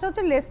ওদের কাজটা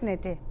হচ্ছে লেস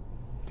নেটে,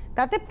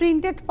 তাতে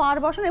প্রিন্টেড পার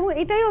বসানো, এবং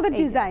এটাই ওদের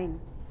ডিজাইন।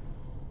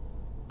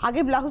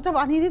 আগে ব্লাউজটা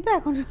বানিয়ে দিতে,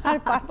 এখন আর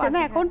পারছে না।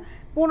 এখন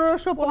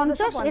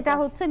 1550। এটা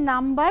হচ্ছে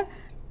নাম্বার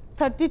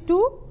 32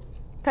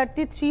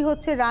 33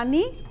 হচ্ছে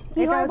রানী।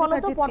 এটা বলো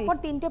তো, পরপর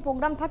 3টে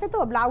প্রোগ্রাম থাকে তো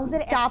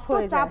ব্লাউজের চাপ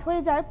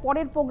হয়ে যায়,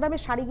 পরের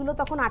প্রোগ্রামের শাড়িগুলো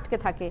তখন আটকে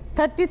থাকে।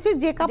 33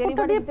 যে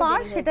কাপড়টা দিয়ে পার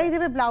সেটাই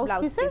দেবে ব্লাউজ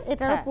পিসে।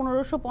 এটারও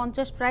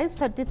 1550 প্রাইস।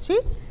 33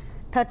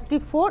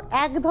 34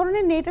 এক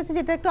ধরনের নেট আছে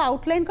যেটা একটু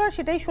আউটলাইন করা,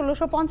 সেটাই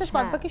 1650।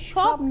 বাদ বাকি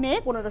সব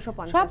নেট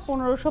 1550, সব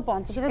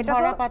 1550। এটা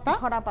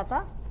ঝরা পাতা।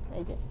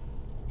 এই যে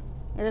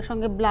এর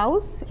সঙ্গে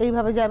ব্লাউজ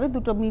এইভাবে যাবে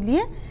দুটো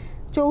মিলিয়ে।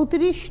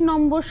 34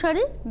 নম্বর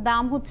শাড়ি,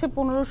 দাম হচ্ছে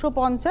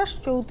 1550।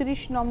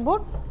 34 নম্বর।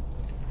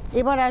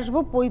 এবার আসবো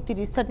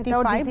 35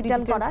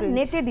 ডিজিটাল করা,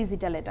 নেটে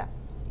ডিজিটাল এটা।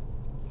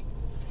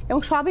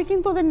 এবং সবই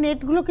কিন্তু ওদের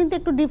নেটগুলো কিন্তু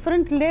একটু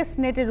ডিফারেন্ট, লেস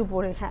নেটের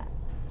উপরে। হ্যাঁ,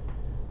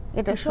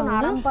 এটা শুনে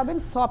আরাম পাবেন,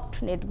 সফট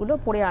নেটগুলো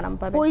পরে আরাম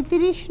পাবেন।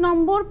 35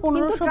 নম্বর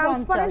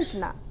 1550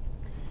 না।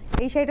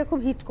 এই শাড়িটা খুব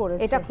হিট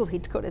করেছে। এটা খুব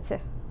হিট করেছে।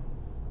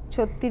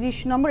 36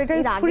 নম্বর। এটা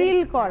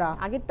ফ্রিল করা।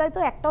 আগেরটায় তো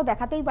একটাও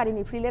দেখাতেই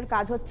পারিনি, ফ্রিলের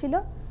কাজ হচ্ছিল।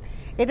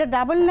 এটা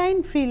ডাবল লাইন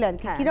ফ্রিল। আর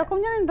কি রকম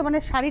জানেন তো, মানে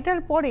শাড়িটার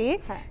পরে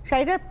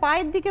শাড়িটার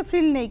পায়ের দিকে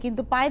ফ্রিল নেই,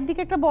 কিন্তু পায়ের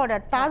দিকে একটা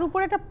বর্ডার, তার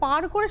উপরে একটা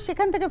পার করে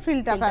সেখান থেকে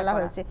ফ্রিলটা ফেলা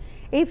হয়েছে।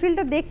 এই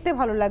ফ্রিলটা দেখতে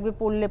ভালো লাগবে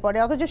পরলে পরে,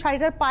 অথচ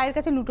শাড়িটার পায়ের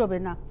কাছে লুটোবে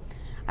না।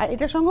 আর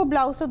এটার সঙ্গে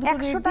ব্লাউজটা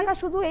 100 টাকা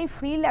শুধু এই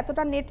ফ্রিল,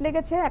 এতটা নেট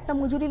লেগেছে, একটা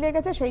মজুরি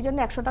লেগেছে, সেই জন্য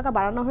 100 টাকা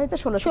বাড়ানো হয়েছে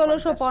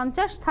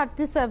 1650।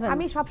 37।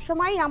 আমি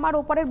সবসময় আমার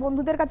ওপরের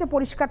বন্ধুদের কাছে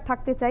পরিষ্কার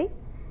থাকতে চাই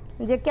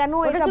যে কেন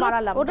এটা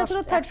বাড়ালাম। ওটা ছিল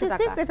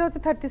 36, এটা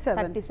হচ্ছে 37।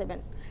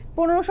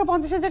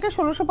 1550 এর জায়গায়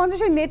 1650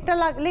 এই নেটটা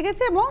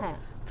লেগেছে এবং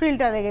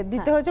ফ্রিলটা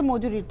দিতে হয়েছে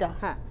মজুরিটা।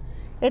 হ্যাঁ,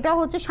 এটা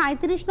হচ্ছে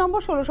 37 নম্বর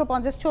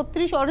 1650।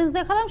 36 অরেঞ্জ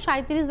দেখালাম,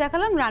 37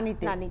 দেখালাম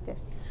রানীতে।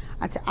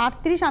 আচ্ছা,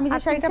 38 আমি যে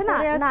শাড়িটা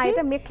পরে আছি, না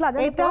এটা মেখলা,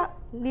 এটা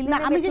না,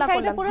 আমি যে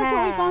শাড়িটা পরেছি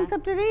ওই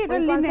কনসেপ্টেরই। এটা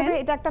লিনেন।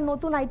 এটা একটা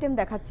নতুন আইটেম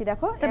দেখাচ্ছি,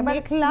 দেখো।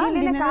 মেখলা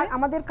লিনেনে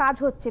আমাদের কাজ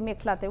হচ্ছে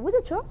মেখলাতে,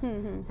 বুঝেছো?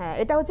 হ্যাঁ,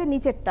 এটা হচ্ছে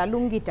নিচেরটা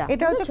লুঙ্গিটা।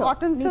 এটা হচ্ছে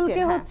কটন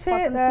সিল্কে হচ্ছে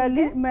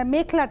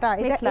মেখলাটা।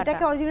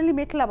 এটাকে অরিজিনালি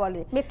মেখলা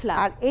বলে।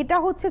 আর এটা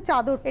হচ্ছে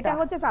চাদরটা। এটা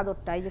হচ্ছে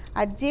চাদরটা। এই যে,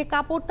 আর যে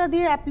কাপড়টা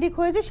দিয়ে অ্যাপ্লিক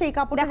হয়েছে সেই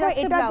কাপড়টা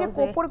যাচ্ছে ব্লাউজে।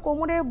 এটা যে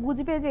কোমরে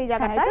বুঝবে যে এই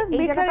জায়গাটা,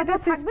 এই জায়গাটা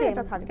থাকবে,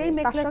 এটা থাকবে।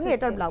 তার সঙ্গে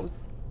এটার ব্লাউজ।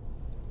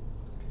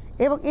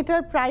 এবং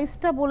এটার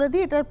প্রাইসটা বলে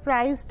দিই, এটার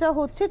প্রাইসটা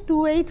হচ্ছে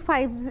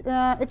 285।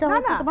 এটা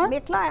হচ্ছে তোমার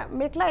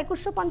মেখলা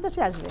 2150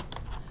 এ আসবে।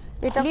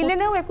 এটা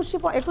লিনেনেও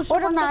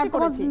 2150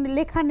 করেছি,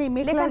 লেখা নেই,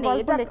 মেখলার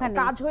গল্প লেখা নেই,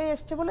 কাজ হয়ে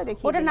আসছে বলে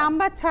দেখি। ওটা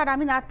নাম্বার ছাড়,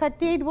 আমি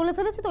 38 বলে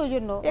ফেলেছি তো, ওই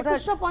জন্য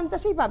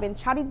 2150ই পাবেন।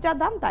 শাড়ির যা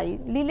দাম তাই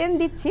লিনেন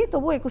দিচ্ছি,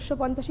 তবু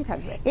 2150ই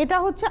থাকবে। এটা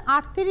হচ্ছে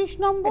 38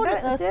 নম্বর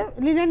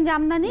লিনেন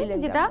জামদানি,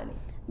 যেটা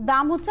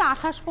দাম হচ্ছে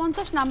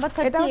 2850। নাম্বার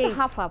 38। এটা হচ্ছে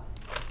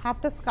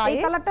হাফটা স্কাই। এই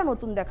কালারটা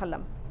নতুন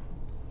দেখালাম।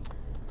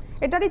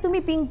 এটারই তুমি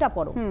পিঙ্কটা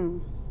পরো।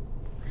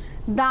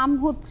 দাম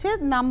হচ্ছে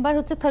নাম্বার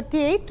হচ্ছে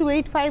 38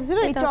 2850।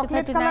 এই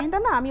চকলেট কালারটা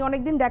না আমি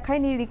অনেকদিন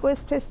দেখাইনি,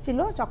 রিকোয়েস্ট এসেছিল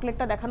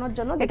চকলেটটা দেখানোর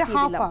জন্য, এটা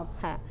দেখিয়ে দিলাম। হাফ।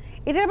 হ্যাঁ,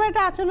 এটার আবার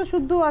একটা আঁচলও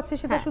শুদ্ধ আছে,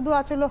 সেটা শুধু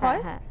আঁচলও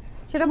হয়,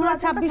 সেটা মনে হয়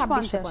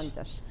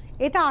 2650,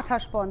 এটা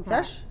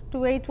 2850,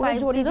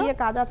 2850 দিয়ে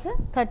কাজ আছে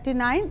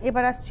 39।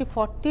 এবার আসছি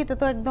 40, এটা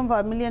তো একদম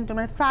ভার্মিলিয়ন টোন,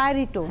 মানে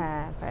ফায়ারি টোন,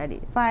 হ্যাঁ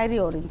ফায়ারি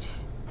অরেঞ্জ।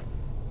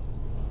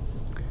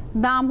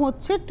 দাম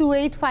হচ্ছে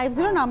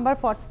 2850, নাম্বার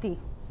 40।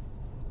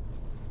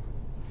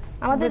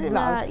 আমাদের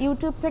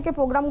ইউটিউব থেকে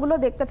প্রোগ্রামগুলো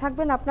দেখতে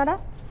থাকবেন আপনারা,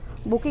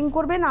 বুকিং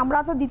করবেন, আমরা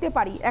তো দিতে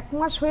পারি, 1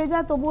 মাস হয়ে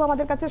যায় তবু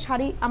আমাদের কাছে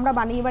শাড়ি আমরা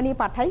বানিয়ে বানিয়ে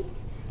পাঠাই।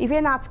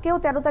 ইভেন আজকেও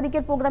 13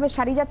 তারিখের প্রোগ্রামের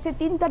শাড়ি যাচ্ছে,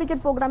 3 তারিখের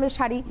প্রোগ্রামের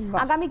শাড়ি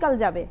আগামীকাল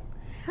যাবে।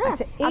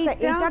 আচ্ছা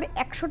এইটার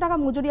 100 টাকা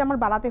মজুরি আমার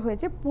বাড়াতে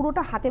হয়েছে,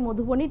 পুরোটা হাতে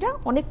মধুবনীটা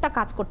অনেকটা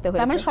কাজ করতে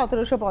হয়েছে, মানে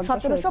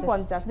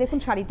 1750। দেখুন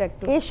শাড়িটা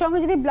একটু, এর সঙ্গে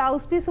যদি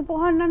ব্লাউজ পিস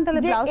উপহার নেন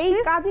তাহলে ব্লাউজ পিস,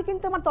 এই কাজই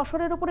কিন্তু আমার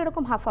তসরের উপর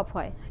এরকম হাফ হাফ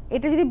হয়।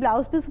 এটা যদি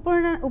ব্লাউজ পিস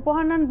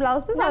উপহার নেন,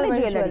 ব্লাউজ পিস আর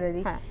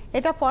জুয়েলারি,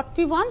 এটা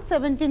 41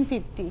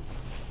 1750।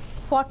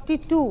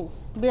 42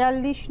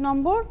 42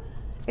 নম্বর,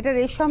 এটা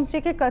রেশম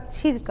চেকে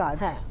কাচ্ছির কাজ,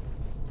 হ্যাঁ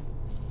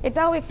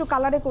এটাও একটু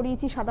কালারে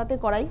করিয়েছি, সাদাতে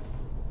করাই,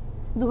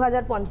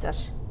 2050।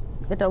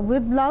 এটা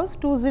উইথ ব্লাউজ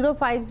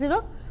 2050,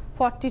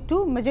 42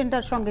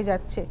 মেজেন্টার সঙ্গে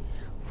যাচ্ছে।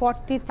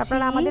 43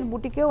 আপনারা আমাদের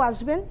বুটিকেও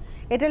আসবেন,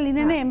 এটা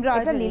লিনেনে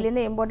এমব্রয়ডারি, এটা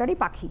লিনেনে এমব্রয়ডারি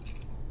পাখি।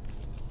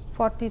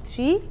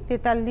 43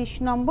 43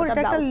 নম্বর,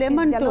 এটা একটা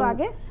লেমন টোন,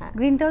 আগে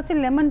গ্রিনটা হচ্ছে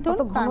লেমন টোন,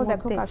 তার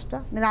দেখো কাজটা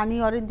রানী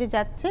অরেঞ্জে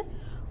যাচ্ছে।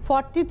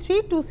 43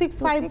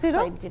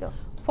 2650।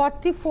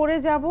 44 এ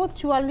যাব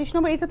 44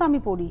 নম্বর, এটা তো আমি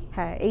পরি,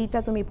 হ্যাঁ এইটা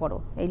তুমি পরো,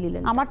 এই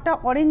লিলেন আমারটা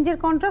অরেঞ্জের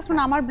কন্ট্রাস্ট,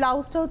 মানে আমার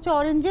ব্লাউজটা হচ্ছে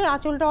অরেঞ্জে,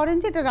 আঁচলটা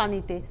অরেঞ্জে, এটা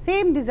রানীতে,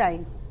 সেম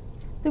ডিজাইন।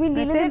 তুমি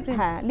লিলেনের,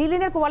 হ্যাঁ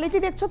লিলেনের কোয়ালিটি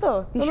দেখছো তো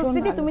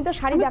অনুস্মৃতি, তুমি তো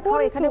শাড়ি দেখাও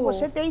এখানে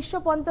বসে,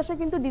 2350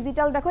 কিন্তু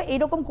ডিজিটাল দেখো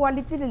এইরকম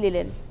কোয়ালিটির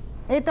লিলেন।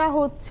 এটা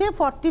হচ্ছে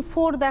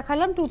 44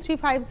 দেখালাম,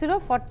 2350,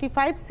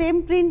 45 সেম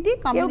প্রিন্টই,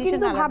 কম্বিনেশন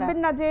কিন্তু আলাদা। ভাববেন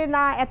না যে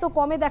না এত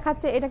কমে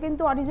দেখাচ্ছে, এটা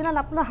কিন্তু অরিজিনাল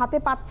আপনারা হাতে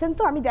পাচ্ছেন,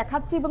 তো আমি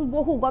দেখাচ্ছি, এবং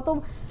বহু গত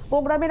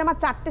প্রোগ্রামের আমার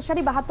 4টে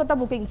শাড়ি 72টা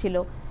বুকিং ছিল,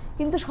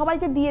 কিন্তু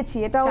সবাইকে দিয়েছি,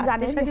 এটাও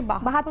জানেন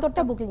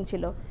 72টা বুকিং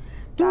ছিল,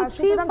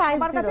 2350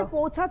 সবার কাছে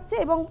পৌঁছাচ্ছে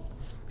এবং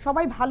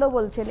সবাই ভালো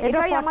বলছেন,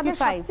 এটাই আমাদের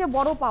সবচেয়ে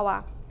বড় পাওয়া।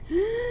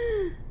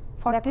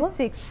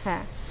 46,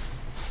 হ্যাঁ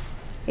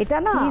এটা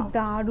না কি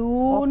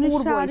দারুণ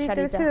শাড়ি,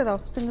 এটা ছেড়ে দাও,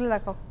 সিঙ্গেল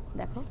দেখাও,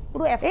 দেখো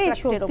পুরো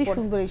অ্যাবস্ট্রাক্টের উপর, সত্যি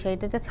সুন্দর এই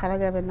শাড়িটা, এটা ছাড়া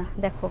যাবে না,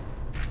 দেখো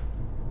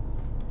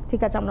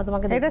ঠিক আছে আমরা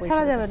তোমাকে এটা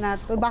ছাড়া যাবে না,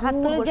 তো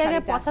 72 এর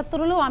জায়গায় 75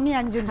 হলেও আমি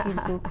একজন,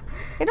 কিন্তু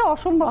এটা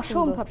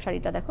অসম্ভব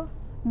শাড়িটা দেখো,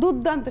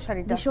 দুর্দান্ত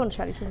শাড়িটা, ভীষণ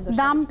শাড়ি, সুন্দর।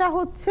 দামটা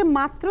হচ্ছে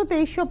মাত্র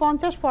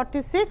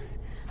 2350।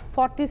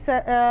 46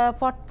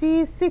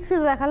 46 এ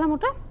দেখালাম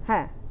ওটা,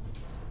 হ্যাঁ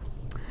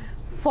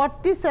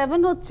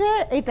 47 হচ্ছে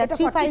এটা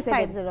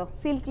 3550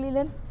 সিল্ক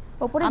লিলেন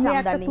উপরে জামদানি। আমি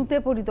একটা তুতে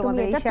পরি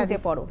তোমাদের, এই শাড়ি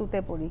পরো, তুতে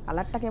পরি,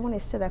 কালারটা কেমন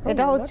এসেছে দেখো,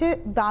 এটা হচ্ছে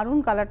দারুন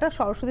কালারটা,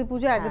 সরস্বতী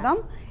পূজা একদম।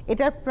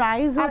 এটার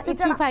প্রাইস হচ্ছে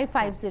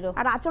 3550,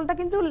 আর আঁচলটা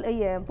কিন্তু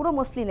পুরো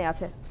মসলিনে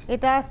আছে,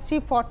 এটা আসছে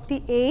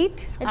 48।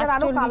 এটার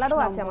আরো কালারও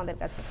আছে আমাদের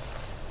কাছে,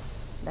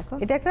 দেখো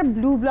এটা একটা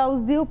ব্লু ব্লাউজ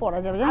দিয়েও পরা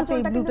যাবে, জানো তো,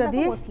 এই ব্লুটা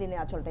দিয়ে মসলিনে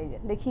আঁচলটা এই যে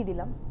দেখিয়ে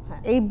দিলাম,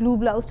 হ্যাঁ এই ব্লু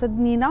ব্লাউজটা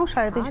নিয়ে নাও,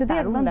 350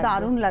 দিয়ে একদম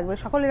দারুণ লাগবে,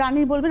 সকলে রানী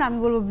বলবেন, আমি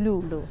বলবো ব্লু।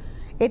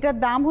 এটার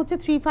দাম হচ্ছে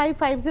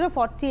 3550।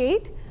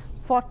 48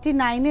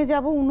 49 এ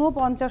যাব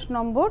 49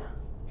 নম্বর,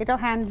 এটা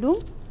হ্যান্ডলুম,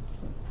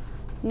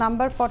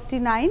 নাম্বার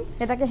 49।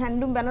 এটাকে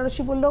হ্যান্ডলুম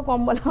বেনারসি বললেও কম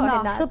বলা হয়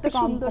না, সত্যি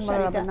কম বলা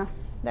হবে না,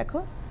 দেখো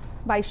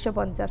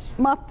 2250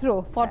 মাত্র।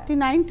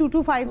 49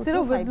 2250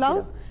 উইথ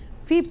ব্লাউজ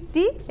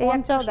 50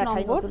 50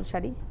 নম্বর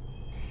শাড়ি,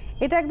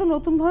 এটা একদম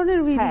নতুন ধরনের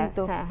উইভিং,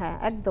 তো হ্যাঁ হ্যাঁ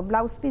একদম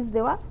ব্লাউজ পিস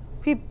দেওয়া,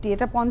 50,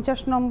 এটা 50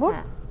 নম্বর।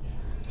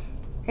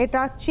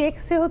 এটা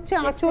চেকসে হচ্ছে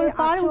আঁচল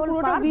পার,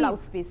 পুরোটা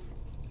ব্লাউজ পিস,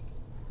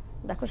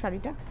 দেখো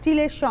শাড়িটা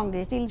স্টিলের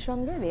সঙ্গে, স্টিল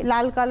সঙ্গে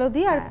লাল কালো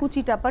দিয়ে, আর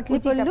কুচিটা পাটলি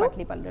পাল্লু,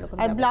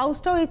 আর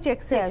ব্লাউজটাও এই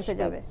চেকসে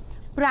যাবে।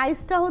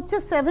 প্রাইসটা হচ্ছে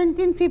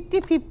 1750,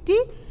 50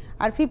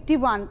 আর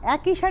 51,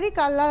 একই শাড়ি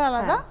কালার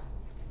আলাদা।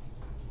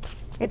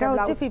 এটা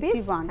হচ্ছে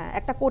 51, হ্যাঁ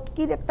একটা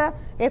কোটকির একটা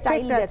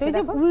এফেক্ট আছে ওই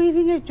যে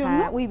উইভিং এর জন্য,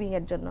 উইভিং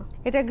এর জন্য।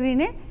 এটা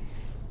গ্রিনে,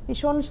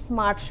 ভীষণ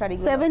স্মার্ট শাড়ি,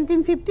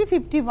 1750,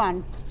 51,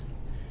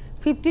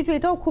 52,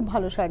 এটাও খুব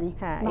ভালো শাড়ি,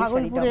 হ্যাঁ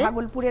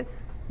ভাগলপুরের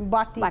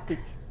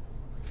বাটিক।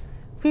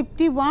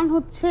 51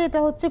 হচ্ছে, এটা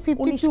হচ্ছে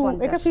 52,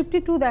 এটা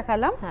 52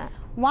 দেখালাম,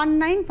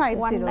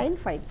 1950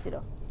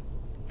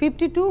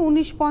 52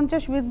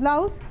 1950 উইথ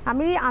ব্লাউজ।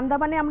 আমি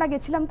আন্দামানে আমরা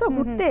গেছিলাম তো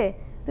ঘুরতে,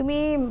 তুমি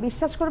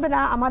বিশ্বাস করবে না,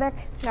 আমার এক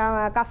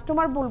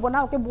কাস্টমার বলবো না,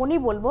 ওকে বনি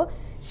বলবো,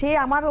 সে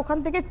আমার ওখান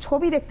থেকে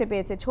ছবি দেখতে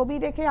পেয়েছে, ছবি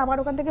দেখে আমার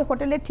ওখান থেকে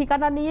হোটেলের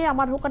ঠিকানা নিয়ে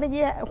আমার ওখানে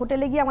গিয়ে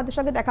হোটেলে গিয়ে আমাদের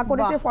সঙ্গে দেখা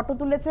করেছে, ফটো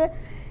তুলেছে,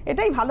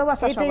 এটাই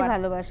ভালোবাসা, এটাই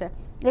ভালোবাসা।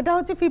 এটা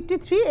হচ্ছে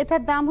 53,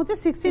 এটার দাম হচ্ছে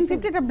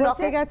 1650, এটা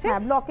ব্লকে গেছে,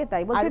 হ্যাঁ ব্লকে,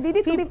 তাই বলছে দিদি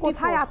তুমি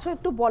কোথায় আছো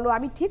একটু বলো,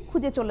 আমি ঠিক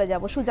খুঁজে চলে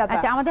যাব সুজাতা।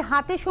 আচ্ছা আমাদের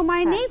হাতে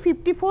সময় নেই,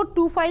 54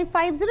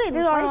 2550,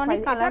 এর অনেক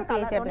কালার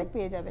পেয়ে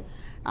যাবেন।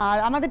 আর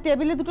আমাদের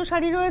টেবিলে দুটো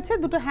শাড়ি রয়েছে,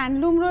 দুটো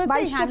হ্যান্ডলুম রয়েছে,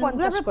 এই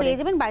হ্যান্ডলুমগুলো পেয়ে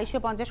যাবেন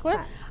 2250 করে।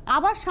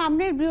 আবার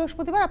সামনের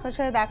বৃহস্পতিবার আপনার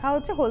সাথে দেখা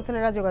হচ্ছে,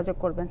 হোলসেলাররা যোগাযোগ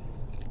করবেন।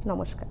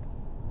 নমস্কার।